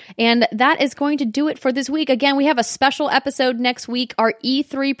sponsors. And that is going to do it for this week. Again, we have a special episode next week, our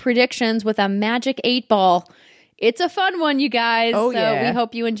E3 predictions with a magic 8-ball. It's a fun one, you guys. Oh, so we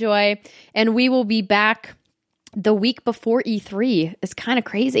hope you enjoy. And we will be back the week before E3. It's kind of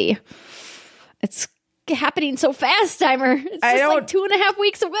crazy. It's happening so fast, Timer. It's just like 2.5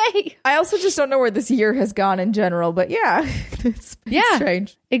 weeks away. I also just don't know where this year has gone in general, but yeah, it's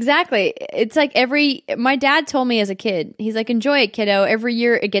strange. Exactly. It's like my dad told me as a kid, he's like, enjoy it, kiddo. Every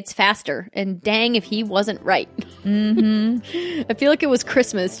year it gets faster. And dang, if he wasn't right. Mm-hmm. I feel like it was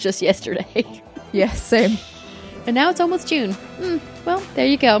Christmas just yesterday. Yeah, same. And now it's almost June. Well, there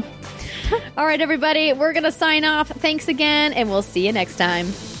you go. All right, everybody, we're going to sign off. Thanks again, and we'll see you next time.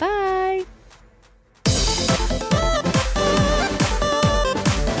 Bye.